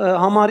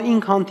համար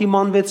ինք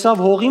հանդիմանվեցավ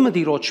հողի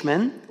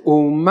մդիրոճմեն։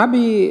 وما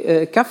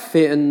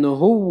بيكفي انه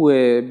هو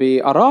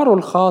بقراره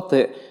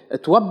الخاطئ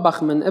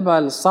توبخ من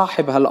قبل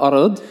صاحب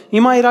هالأرض،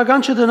 Հիմա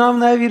իրական չդնավ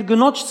նաև իր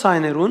գնոջ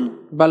ցայներուն,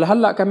 بل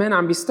هلأ كمان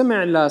عم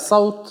بيستمع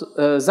لصوت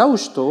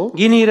زوجته.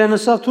 գինի իրեն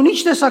ասավ, «Դու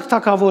ի՞նչ տեսակ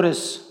թակավոր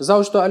ես»։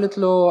 زوجته قالت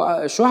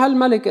له شو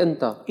هالملك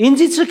أنت؟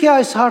 Ինձի ցկի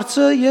այս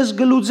հարցը, ես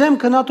գլուծեմ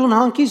քնատուն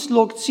հանկից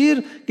լոկցիր,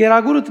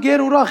 գերագուրդ գեր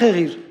ուրախ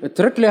եղիր։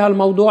 اترك لي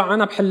هالموضوع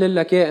أنا بحل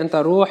لك إياه، أنت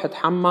روح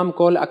اتحمم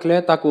كل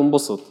أكلاتك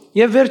وانبسط.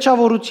 Եվ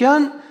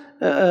վերջավորության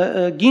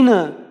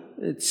գինը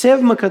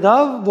ցև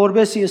մկդավ,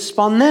 որբեսի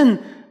սպանեն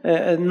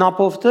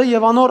նապովտը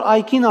եւ անոր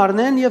այքին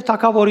առնեն եւ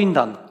թակավորին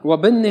դան։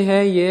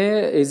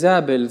 وبالنهاية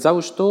إيزابل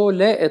زوجته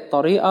لقت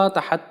طريقة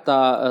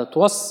حتى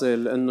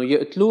توصل إنه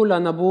يقتلوه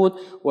لنبوت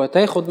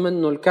وتاخد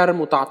منه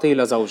الكرم وتعطيه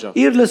لزوجها.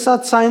 Իր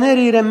լսած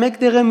ցայները իրեն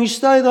մեկտեղը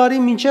միշտայ դարի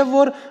մինչեւ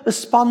որ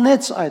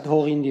սպանեց այդ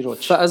հողին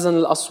դիրոջ։ فإذا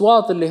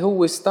الأصوات اللي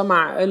هو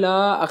استمع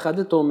إلى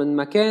أخذته من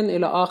مكان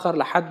إلى آخر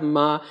لحد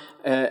ما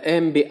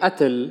قام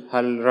بقتل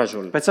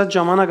هالرجل. Բայց այդ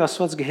ժամանակ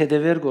Աստված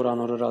գհետևեր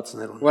գորանոր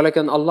ռացներուն։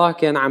 ولكن الله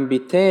كان عم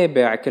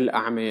بيتابع كل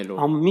أعماله.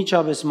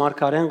 Ամիջապես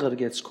մարգարեն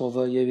գրգեց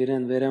քովը եւ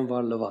իրեն վերեն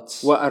վար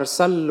լված։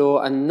 وأرسل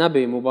له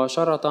النبي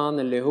مباشرة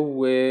اللي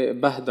هو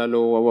بهدله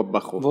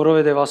ووبخه.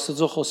 Որովհետեւ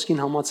Աստծո խոսքին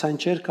համացայն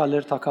չէր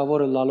կալեր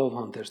թակավորը լալով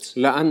հանդերձ։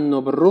 لأنه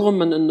بالرغم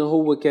من أنه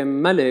هو كان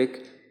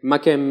ملك ما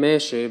كان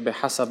ماشي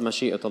بحسب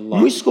مشيئة الله.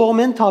 Մյուս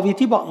կողմեն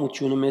Դավիթի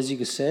բացությունը մեզի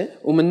գսե,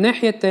 ومن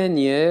ناحية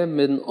تانية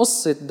من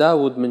قصة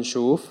داود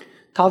منشوف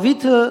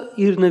Դավիթը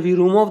իր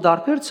նվիրումով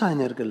դարբեր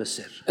ցայներ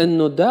գլսեր։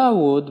 إنه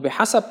داود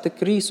بحسب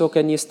تكريسه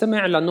كان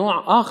يستمع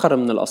لنوع آخر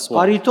من الأصوات.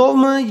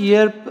 Արիտովը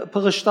երբ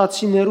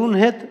փղշտացիներուն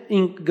հետ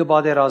ինք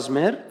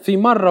գբادرազմեր, في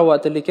مرة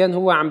وقت اللي كان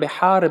هو عم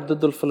بيحارب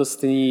ضد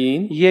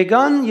الفلسطينيين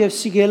Եգան եւ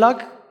Սիգելակ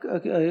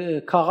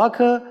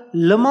քաղաքը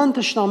լման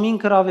տշնամին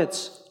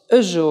կրավեց։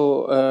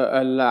 اجوا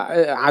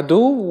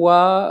العدو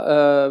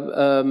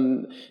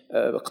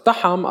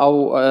واقتحم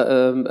او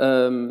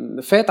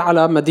فات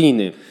على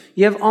مدينة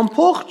Եվ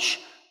ամբողջ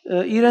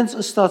իրենց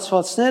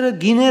ստացվածները,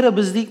 գիները,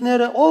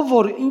 բզդիկները, ով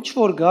որ ինչ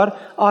որ գար,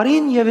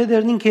 արին եւ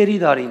հետերնին քերի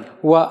դարին։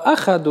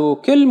 واخذوا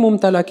كل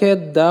ممتلكات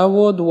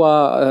داود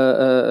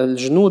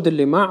والجنود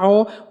اللي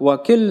معه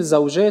وكل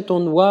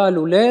زوجاتهم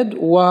والأولاد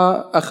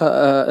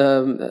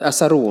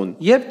وأسروهم.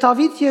 Երբ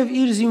Դավիթ եւ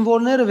իր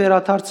զինվորները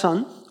վերադարձան,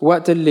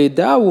 وقت اللي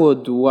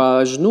داود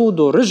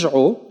وجنوده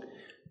رجعوا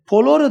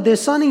բոլորը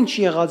տեսան ինչ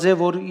եղած է,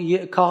 որ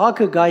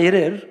քաղաքը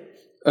գայրեր,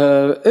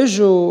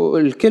 اجوا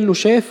الكل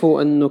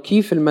وشافوا انه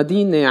كيف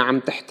المدينة عم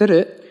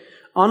تحترق.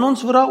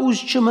 անոնց վրա ուժ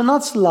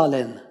չմնաց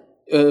լալեն,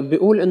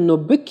 بيقول انه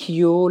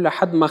بكيوا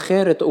لحد ما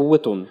خارت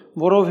قوتهم.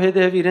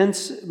 որովհետեւ իրենց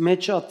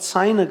մեջ այդ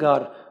ցայնը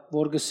գար,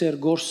 որ գսեր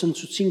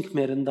գործընծուցինք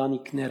մեր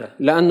ընտանիքները։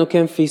 لانه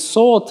كان في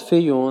صوت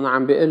فيهم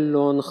عم بيقول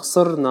لهم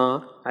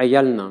خسرنا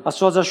عيالنا.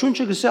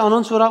 Աստվածաշունչը գսե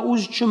անոնց վրա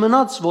ուժ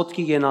չմնաց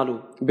ոտքի գենալու,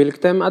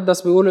 بالكتاب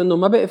المقدس بيقول انه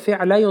ما بقى في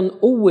عليهم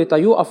قوة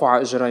تيوقفوا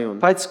على اجريهم.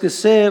 բայց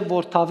գսե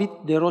որ Դավիթ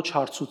դերոջ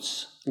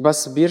հարցուց,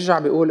 بس بيرجع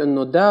بيقول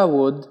انه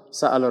داود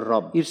سأل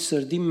الرب، իր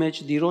սրդի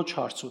մեջ դիրոջ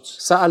հարցուց,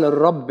 سأل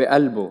الرب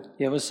بقلبه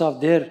եւ ասավ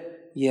դեր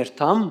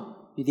երթամ,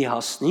 պիտի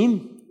հասնիմ,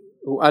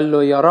 وقال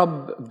له يا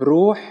رب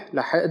بروح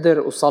رح اقدر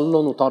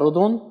اوصلهم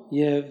وطردهم.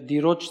 եւ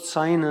դիրոջ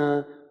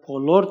ցայնը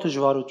բոլոր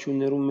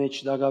դժվարություններում մեջ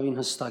դակավին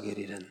հստակ էր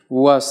իրեն։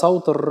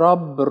 وصوت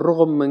الرب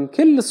بالرغم من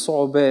كل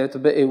الصعوبات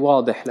بقي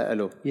واضح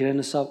له. Իրեն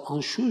ասավ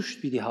անշուշտ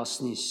պիտի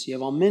հասնիս եւ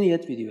ամեն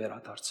իդ պիտի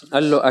վերադարձնես։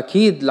 قال له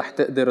اكيد رح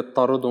تقدر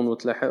تطردهم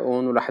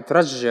وتلاحقهم ورح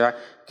ترجع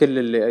كل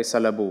اللي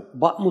سلبوه.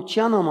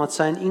 Բացմության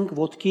համացայն ինք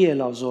ոտքի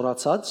ելավ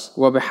զորացած,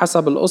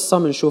 وبحسب القصة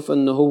منشوف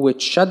انه هو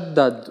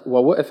تشدد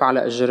ووقف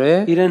على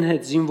اجريه، իրեն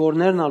հետ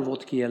զինվորներն ալ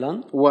ոտքի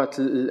ելան, وقت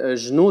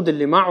الجنود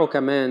اللي معه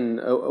كمان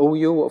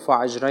قويوا وقفوا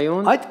على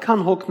اجريهم.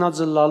 այդքան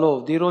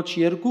հոգնածլալով դիրոջ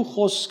երկու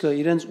խոսքը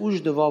իրենց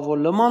ուժ դվավ որ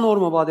լման օր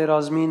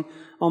մբادرազմին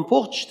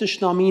ամբողջ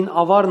տշնամին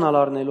ավարն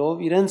ալարնելով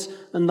իրենց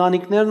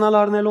ընտանիքներն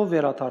ալարնելով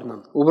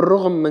վերադառնան։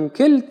 وبالرغم من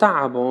كل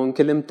تعبهم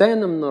كلمتين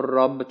من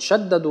الرب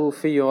تشددوا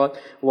فيهم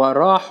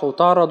وراحوا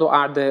طاردوا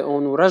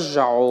أعدائهم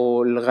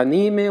ورجعوا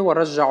الغنيمة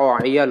ورجعوا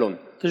عيالهم.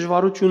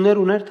 Դժվարություններ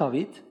ուներ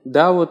Դավիթ,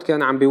 داود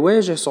كان عم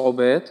بيواجه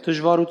صعوبات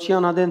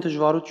դժվարության ադեն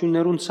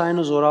դժվարություններուն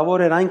ցայնը զորավոր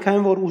էր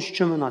այնքան որ ուժ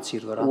չմնաց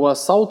իր վրա։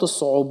 وصوت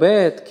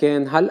الصعوبات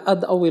كان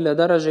هالقد قوي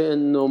لدرجة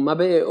انه ما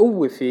بقي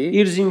قوة فيه.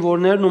 Իր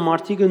զինվորներն ու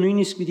մարդիկը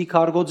նույնիսկ պիտի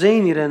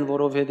կարգոծեին իրեն,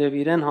 որովհետև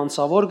իրեն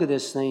հանցավոր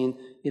կդեսնեին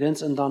իրենց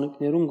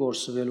ընտանիքներուն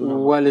գործվելու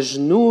համար։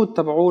 والجنود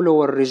تبعوله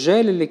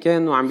والرجال اللي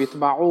كانوا عم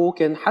يتبعوه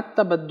كان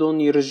حتى بدهم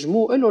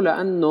يرجموه له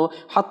لأنه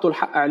حطوا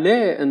الحق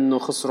عليه انه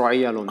خسروا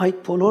عيالهم. Այդ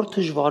բոլոր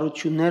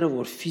դժվարությունները,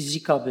 որ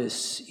ֆիզիկապես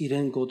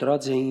իրեն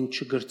գոդրած էին,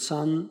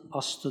 չգրցան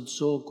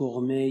Աստծո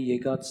կողմէ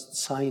եկած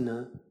ցայնը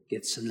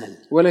գեցնել։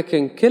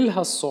 ولكن كل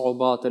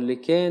هالصعوبات اللي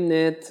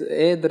كانت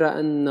قادرة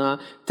أن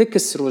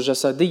تكسره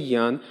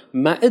جسديا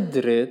ما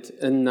قدرت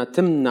أن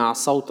تمنع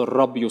صوت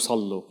الرب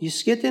يوصله.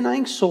 Իսկ եթե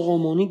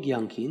Սողոմոնի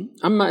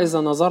կյանքին, أما إذا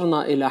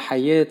نظرنا إلى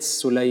حياة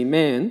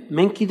سليمان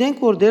մենք գիտենք,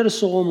 որ դեր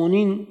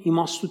Սողոմոնին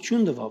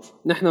իմաստություն տվավ։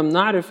 نحن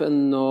بنعرف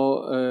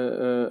أنه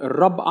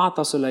الرب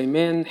أعطى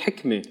سليمان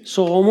حكمة،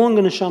 Սողոմոն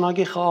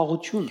կնշանակի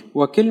խաղաղություն։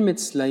 وكلمة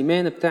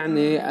سليمان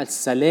بتعني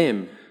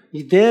السلام.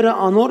 Իդերը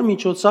անոր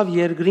միջոցով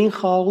երկրին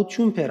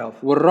խաղաղություն բերավ։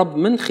 والرب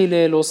من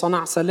خلاله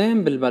صنع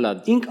سلام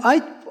بالبلد. Ինք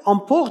այդ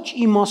ամբողջ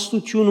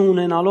իմաստությունը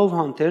ունենալով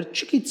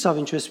հանդերձ չգիտավ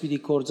ինչպես պիտի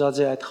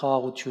կործածի այդ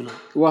խաղաղությունը։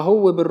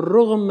 وهو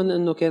بالرغم من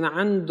انه كان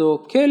عنده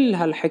كل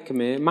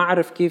هالحكمة ما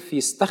عرف كيف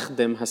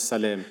يستخدم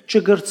هالسلام.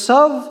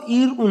 Չգրծավ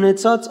իր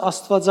ունեցած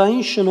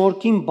աստվածային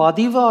շնորհքին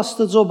բադիվը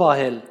Աստծո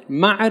բահել։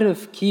 ما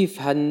عرف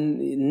كيف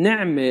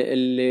هالنعمة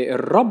اللي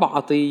الرب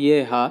عطيه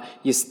اياها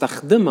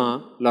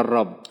يستخدمها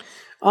للرب.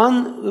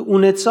 Ան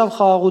ունեցավ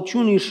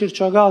խաղաղություն իր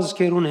շրջակա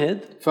ազգերուն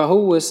հետ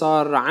فهو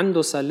صار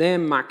عنده سلام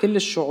مع كل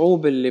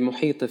الشعوب اللي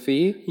محيطة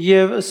فيه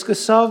եւ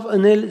սկսավ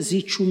ընել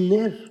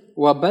զիջումներ։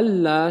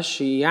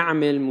 وبلش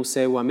يعمل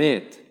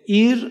مساومات.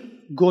 Իր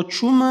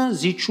գոչումը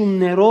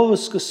զիջումներով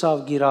սկսավ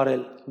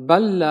գիրարել։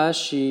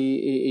 بلش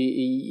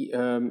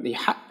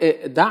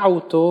يحقق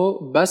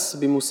دعوته بس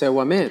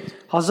بمساومات.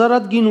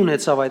 Հազարատ գին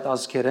ունեցավ այդ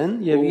ազգերեն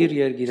եւ իր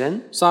երգիրեն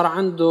صار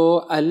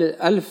عنده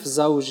 1000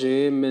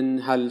 زوجة من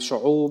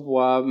هالشعوب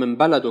ومن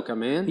بلده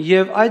كمان.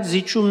 եւ այդ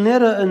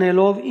զիջումները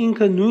ընելով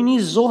ինքը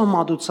նույնիսկ զոհ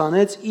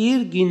մատուցանեց իր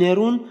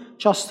գիներուն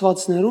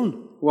ճաստվածներուն։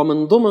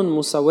 ومن ضمن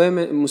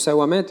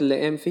مساومات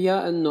اللي قام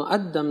فيها انه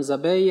قدم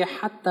ذبايح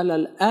حتى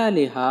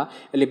للآلهة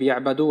اللي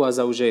بيعبدوها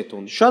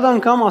زوجاتهم. Շատ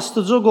անգամ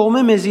Աստծո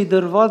կողմէ մեզի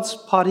դրված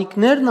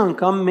բարիկներն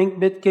անգամ մենք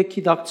պետք է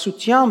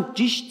գիտակցությամբ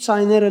ճիշտ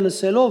ցայները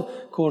լսելով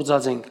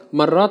կործածենք։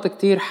 مرات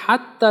كتير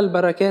حتى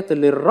البركات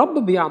اللي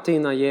الرب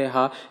بيعطينا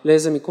اياها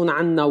لازم يكون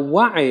عندنا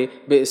وعي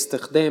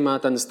باستخدامها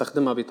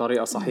تنستخدمها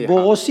بطريقة صحيحة.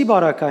 Բողոսի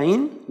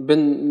բարակային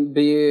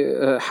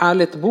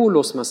بحالة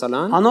بولس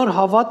مثلا անոր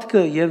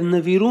հավատքը եւ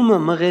նվիրումը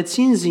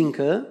մղեցին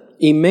զինքը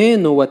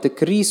إيمانه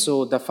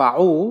وتكريسه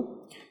دفعوه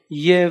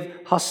եւ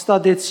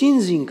հաստատեցին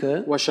զինքը,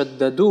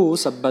 وشددوه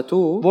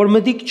ثبتوه որ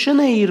մտիկ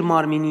չնե իր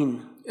մարմինին,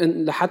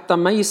 لحتى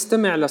ما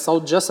يستمع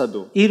لصوت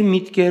جسده իր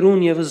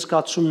միտքերուն եւ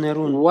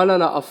զգացումներուն։ ولا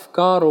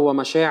لأفكاره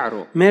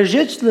ومشاعره.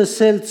 Մերժեց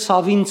լսել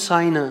ցավին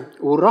ցայնը,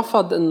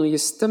 ورفض انه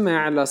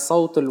يستمع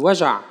لصوت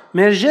الوجع.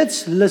 մերժեց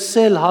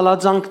լսել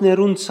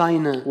հալածանքներուն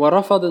ցայնը,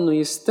 ورفض انه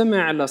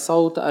يستمع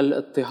لصوت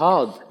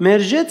الاضطهاد.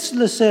 մերժեց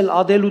լսել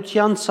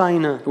ադելության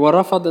ցայնը,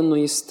 ورفض انه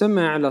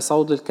يستمع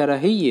لصوت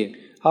الكراهية.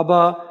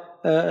 հաբա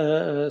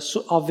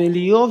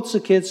ավելիով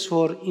ցկեց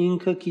որ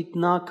ինքը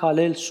գիտնա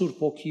քալել Սուրբ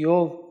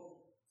Օքիով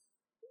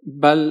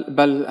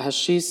بل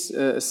هالشيء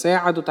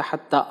ساعده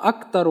حتى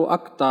اكثر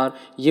واكثر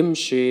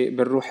يمشي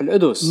بالروح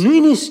القدس.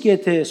 նույնիսկ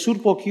եթե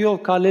Սուրբ Օքիով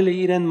քալելը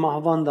իրեն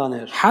մահվան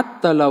դաներ։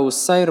 حتى لو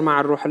السير مع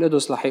الروح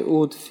القدس رح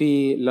يقود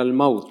فيه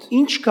للموت.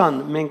 Ինչքան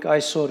մենք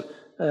այսօր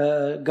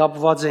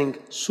գապված ենք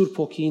Սուրբ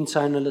Օքիին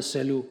ցայնը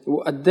լսելու։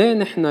 وقديه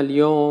نحن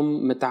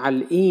اليوم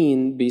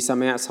متعلقين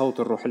بسماع صوت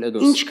الروح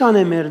القدس. Ինչքան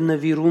է մեր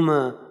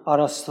նվիրումը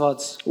առաստված։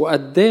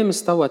 وقديه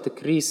مستوى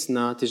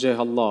تكريسنا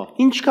تجاه الله.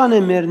 Ինչքան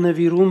է մեր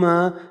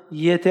նվիրումը,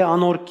 եթե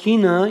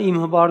անորքինը իմ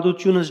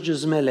հբարդությունս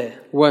ջզմել է։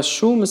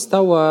 وشو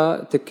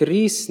مستوى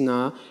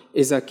تكريسنا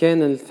إذا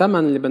كان الثمن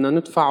اللي بدنا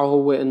ندفعه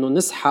هو إنه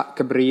نسحق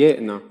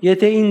كبريائنا،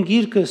 Եթե իմ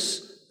գիրքս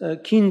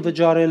քին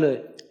վճարել է,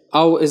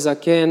 أو إذا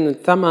كان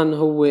الثمن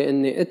هو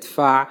إني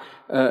أدفع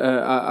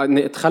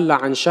إني أتخلى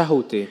عن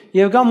شهوتي،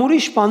 եւ կամ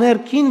ուրիշ բաներ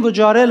քին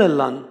վճարել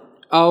լան։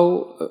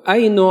 أو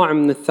أي نوع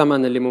من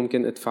الثمن اللي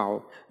ممكن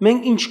أدفعه.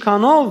 Մենք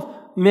ինչքանով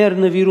մեր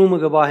նվիրումը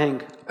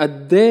կբահենք։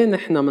 قديه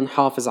نحن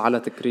منحافظ على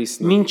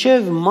تكريسنا؟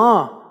 Մինչև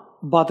մա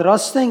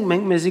պատրաստ ենք,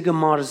 մենք մեզի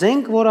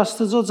կմարզենք, որ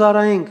Աստծո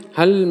ծառայենք։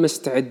 هل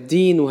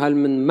مستعدين وهل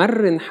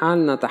منمرن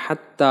حالنا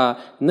حتى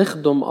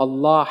نخدم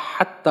الله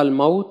حتى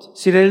الموت؟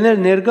 Սիրելիներ,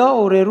 ներկա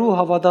օրերու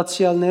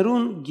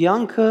հավատացյալներուն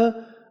ցանկը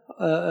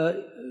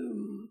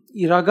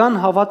իրական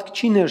հավատք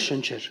չի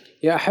ներշնչեր։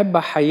 يا أحبة،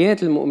 حياة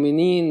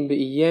المؤمنين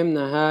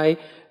بأيامنا هاي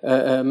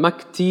ما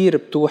كتير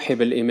بتوحي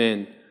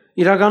بالإيمان.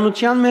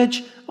 Իրականության մեջ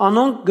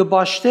անոնք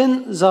կբաշտեն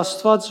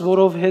զաստված,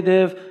 որով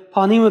հետև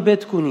փանիմը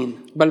պետք ունին։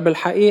 بل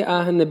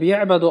بالحقيقة هن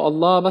بيعبدوا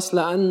الله بس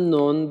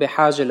لأنهم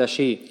بحاجة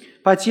لشيء.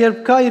 Բայց երբ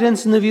կա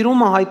իրենց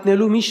նվիրումը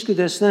հայտնելու միշտ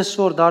կտեսնես,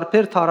 որ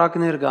դարբեր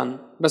թարակներ կան։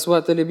 بس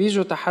وقت اللي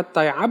بيجوا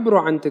حتى يعبروا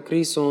عن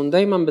تكريسهم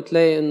دايما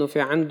بتلاقي انه في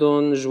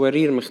عندهم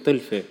جوارير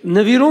مختلفة.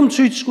 Նվիրում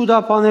ցույց կուտա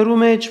բաներու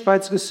մեջ,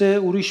 բայց կսե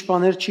ուրիշ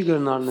բաներ չի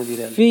գրնար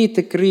նվիրել։ في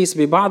تكريس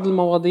ببعض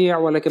المواضيع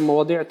ولكن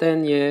مواضيع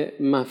تانية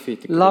ما في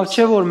Լավ تكريس.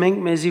 չէ որ մենք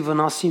մեզի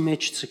վնասի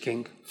մեջ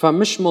ցկենք։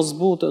 فمش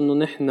مزبوط انه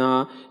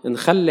نحن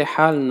نخلي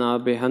حالنا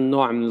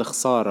بهالنوع من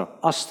الخسارة.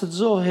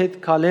 Աստծո հետ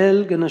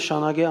քալել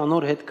կնշանակե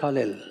անոր հետ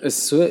քալել։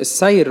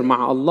 السير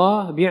مع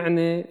الله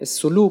بيعني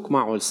السلوك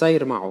معه،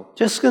 السير معه.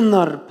 Չես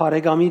կնար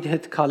բարեկամիդ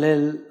հետ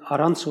քալել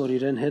առանց որ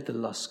իրեն հետ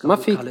լաս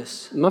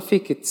քալես։ ما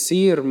فيك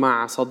تسير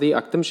مع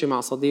صديقك، تمشي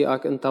مع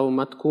صديقك انت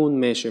وما تكون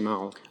ماشي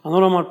معه.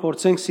 Անոր համար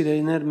փորձենք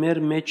սիրելիներ մեր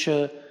մեջը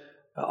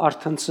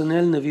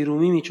արթնցնել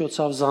նվիրումի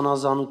միջոցով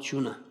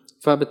զանազանությունը։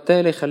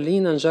 فبالتالي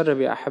خلينا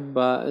نجرب يا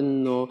أحبة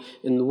إنه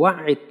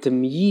نوعي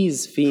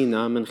التمييز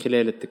فينا من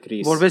خلال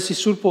التكريس، Որովհետեւ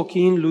Սուրբ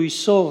Օքին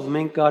լույսով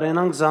մենք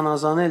կարենանք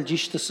զանազանել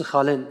ճիշտը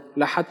սխալեն։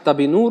 لحتى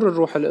بنور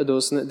الروح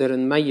القدس نقدر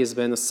نميز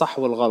بين الصح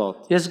والغلط.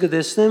 Ես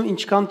կտեսնեմ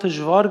ինչքան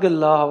դժվար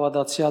կլա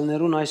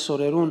հավատացյալներուն այս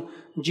օրերուն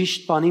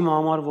ճիշտ բանի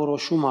համար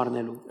որոշում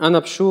առնելու։ أنا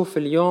بشوف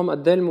اليوم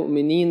قد إيه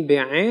المؤمنين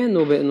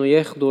بيعانوا بإنه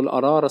ياخدوا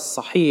القرار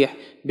الصحيح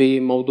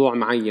بموضوع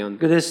معين.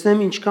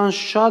 Գտեսնեմ ինչքան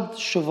շատ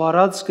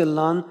շվարած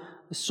կլան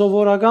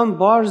սովորական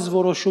բարձ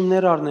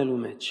որոշումներ առնելու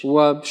մեջ։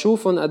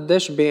 وبشوفهم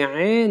قديش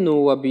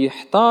بيعانوا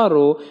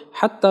وبيحتاروا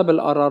حتى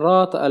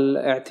بالقرارات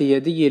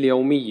الاعتيادية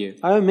اليومية.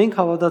 Այո, մենք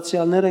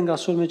հավատացյալներ ենք,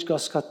 ասոր մեջ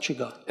կասկած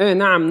չկա։ إيه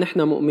نعم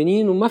نحن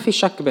مؤمنين وما في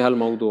شك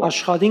بهالموضوع.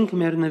 Աշխատենք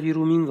մեր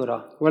նվիրումին վրա,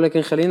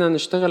 ولكن خلينا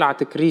نشتغل على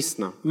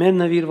تكريسنا մեր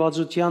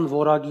նվիրվածության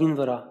որակին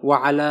վրա։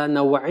 وعلى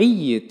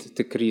نوعية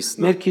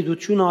تكريسنا. Մեր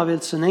գիտությունը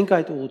ավելցնենք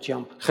այդ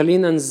ուղղությամբ։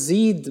 خلينا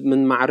نزيد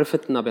من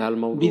معرفتنا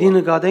بهالموضوع. Պիտի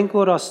նկատենք,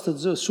 որ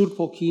Աստծո Սուրբ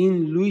Հոգին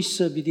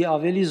լույսը պիտի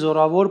ավելի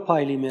զորավոր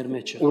փայլի մեր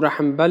մեջը։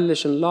 ورح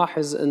نبلش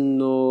نلاحظ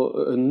انه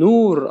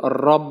نور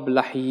الرب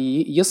رح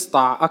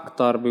يسطع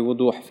اكثر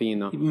بوضوح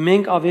فينا.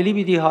 Մենք ավելի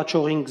պիտի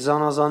հաջողենք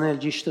զանազանել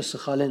ճիշտը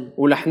սխալեն։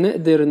 ورح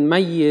نقدر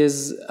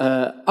نميز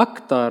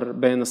اكثر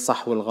بين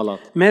الصح والغلط.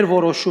 Մեր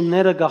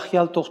որոշումները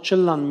գախյալ թող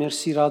չլան մեր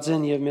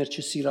սիրածեն եւ մեր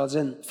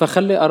չսիրածեն։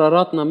 فخلي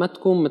قراراتنا ما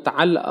تكون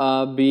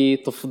متعلقة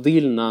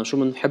بتفضيلنا شو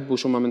منحب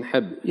وشو ما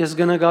منحب. Ես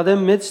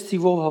կնկատեմ մեծ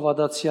թիվով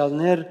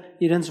հավատացյալներ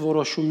իրենց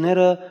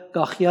որոշումները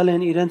գախյալ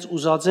են իրենց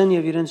ուզածեն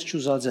եւ իրենց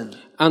չուզածեն։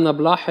 أنا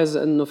بلاحظ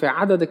إنه في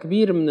عدد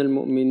كبير من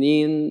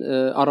المؤمنين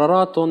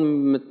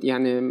قراراتهم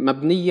يعني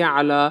مبنية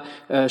على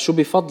شو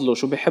بيفضلوا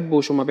شو بيحبوا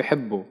وشو ما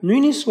بيحبوا.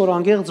 Նույնիսկ որ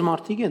անգեղծ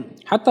մարդիկ են,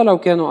 حتى لو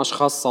كانوا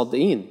أشخاص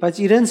صادقين. բայց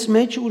իրենց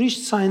մեջ ուրիշ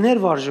ցայներ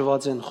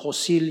վարժված են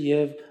խոսիլ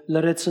եւ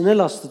լրացնել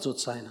Աստծո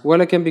ցայնը։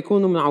 ولكن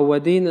بيكونوا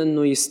معودين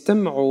إنه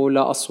يستمعوا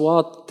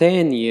لأصوات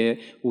تانية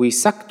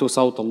ويسكتوا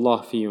صوت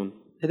الله فيهم.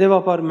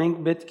 Հետևաբար մենք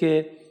պետք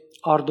է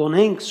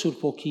արդոնենք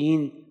Սուրբ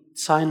Հոգին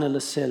ցայնը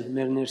լսել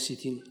մեր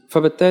ներսիտին։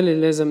 فبالتالي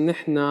لازم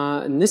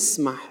نحنا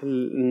نسمح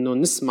إنه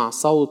نسمع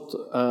صوت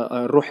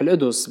الروح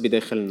القدس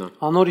بداخلنا.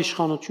 Անոր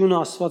իշխանությունը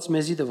Աստված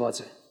մեզի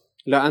տված է։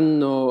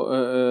 لأنه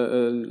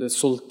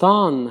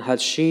السلطان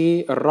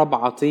هالشيء الرب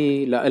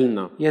عطيه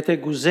لإلنا. Եթե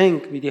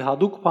գուզենք, պիտի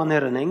հadouk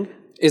բաներ անենք,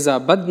 إذا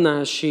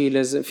بدنا هالشيء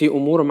لازم في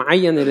أمور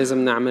معينة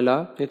لازم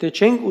نعملها. եթե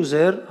չենք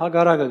ուզեր,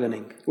 հագարակը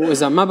գնենք։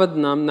 وإذا ما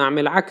بدنا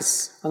بنعمل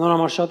عكس. Անոր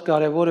համար շատ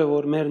կարևոր է,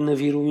 որ մեր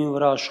նվիրումին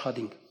վրա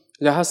աշխատենք։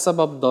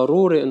 لهالسبب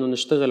ضروري إنه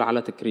نشتغل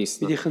على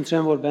تكريسنا. Պիտի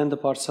խնդրեմ, որ բենդը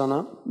բարձրանա,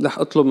 رح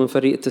أطلب من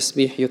فريق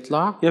التسبيح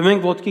يطلع. եւ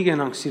մենք ոտքի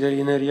գնանք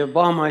սիրելիներ եւ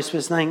բամ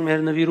այսպես նայենք մեր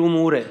նվիրումը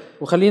ուր է։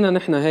 وخلينا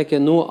نحن هيك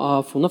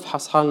نوقف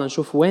ونفحص حالنا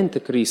نشوف وين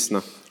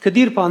تكريسنا.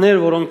 Կդիր բաներ,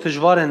 որոնք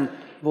դժվար են,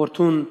 որ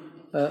դուն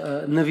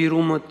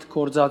նվիրումդ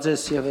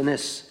կորցածես եւ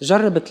ընես։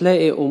 جرب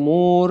تلاقي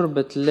أمور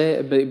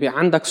بتلاقي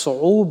عندك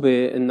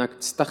صعوبة إنك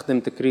تستخدم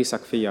تكريسك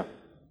فيها.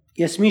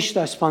 Ես միշտ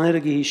այս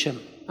բաները գիհիշեմ։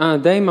 أنا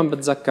دايما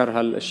بتذكر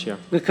هالأشياء.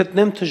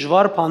 Գտնեմ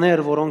դժվար բաներ,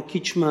 որոնք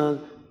քիչ մը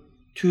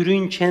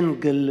թյուրին չեն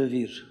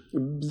գլվիր։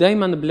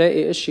 دايما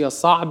بلاقي أشياء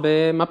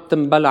صعبة ما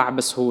بتنبلع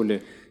بسهولة.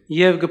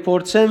 Եվ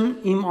գործեմ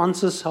իմ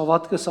անձս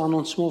հավատքս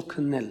անոնցմով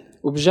քննել։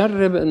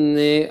 وبجرب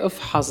إني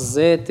أفحص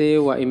ذاتي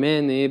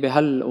وإيماني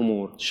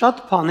بهالأمور. Շատ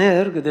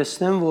բաներ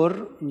կտեսնեմ, որ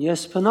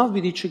ես բնավ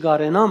պիտի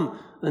չգարենամ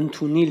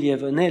ընդունել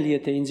եւ ընել,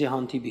 եթե ինձ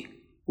հանդիպի։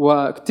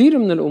 وكتير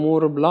من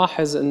الأمور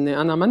بلاحظ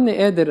إني أنا ماني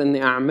قادر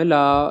إني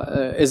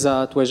أعملها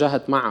إذا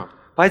تواجهت معها.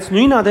 Բայց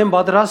նույն ադեմ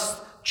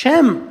պատրաստ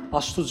չեմ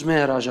Աստուծո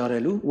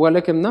հրաժարելու։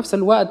 ولكن بنفس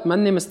الوقت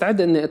ماني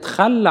مستعد إني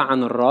أتخلى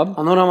عن الرب.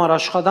 Անոր համար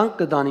աշխատանք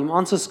կդանիմ,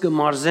 անցս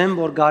կմարզեմ,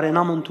 որ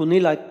գարենամ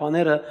ընդունել այդ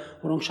բաները,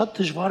 որոնք շատ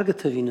դժվար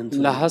կթվին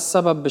ընդունել։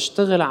 لهالسبب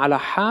بشتغل على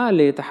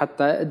حالي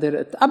حتى أقدر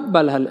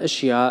أتقبل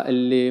هالأشياء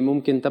اللي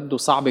ممكن تبدو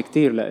صعبة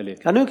كتير لإلي.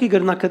 Կանոքի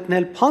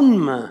գրնակտնել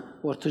փանմը,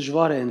 որ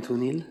դժվար է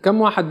ընդունել։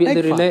 كم واحد بيقدر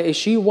أكفى. يلاقي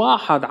شيء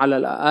واحد على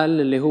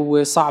الأقل اللي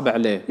هو صعب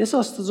عليه. Ես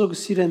Աստծո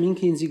գսիրեմ,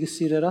 ինքը ինձ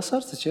գսիրեր,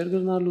 ասարցը չեր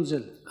գրնալ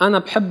լուծել։ أنا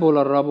بحبه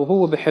للرب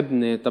وهو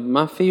بحبني. طب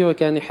ما فيه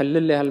كان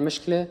يحل لي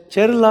هالمشكلة؟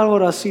 Չեր լար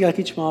որ ասիա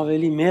քիչ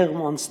ավելի մեղմ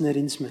անցներ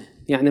ինձ մե։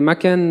 يعني ما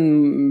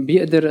كان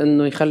بيقدر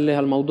إنه يخلي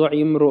هالموضوع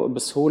يمرق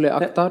بسهولة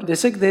أكتر.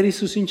 Դեսեք Տեր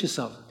Հիսուսին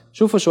չսավ։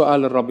 شوفوا شو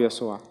قال الرب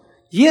يسوع.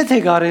 Եթե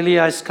կարելի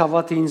այս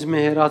կավատը ինձ մե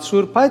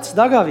հերացուր, բայց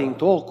դագավին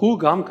թող քու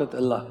գամքդ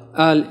ըլլա։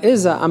 قال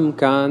إذا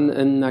أمكن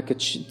إنك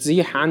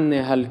تزيح عني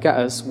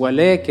هالكأس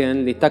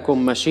ولكن لتكن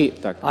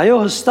مشيئتك. Այո,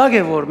 հստակ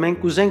է որ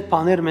մենք ուզենք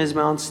բաներ մեզ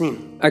մե անցնին։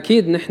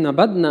 أكيد نحن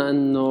بدنا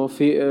إنه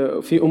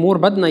في أمور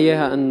بدنا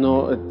إياها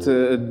إنه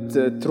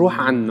تروح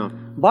عنا.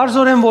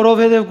 Բարձորեն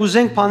որովհետև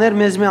գուզենք բաներ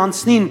մեզ մե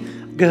անցնին,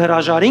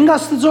 գհրաժարինք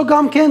Աստծո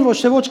գամքեն, ոչ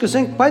թե ոչ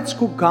կսենք, բայց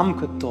քու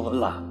գամքդ թող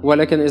ըլլա։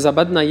 ولكن إذا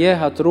بدنا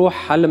إياها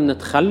تروح هل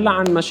منتخلى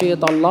عن مشيئة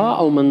الله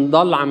أو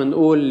منضل عم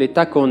نقول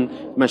لتكن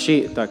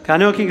مشيئتك؟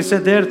 Կանոքի գսե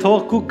Տեր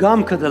թող քու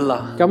գամքդ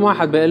ըլլա։ كم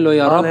واحد بيقول له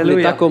يا رب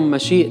هاليلويا. لتكن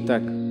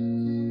مشيئتك.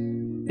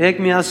 Եք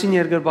միասին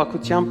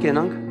երկրպագությամբ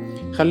կենանք։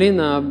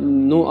 خلينا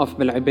نوقف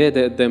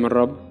بالعبادة قدام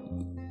الرب.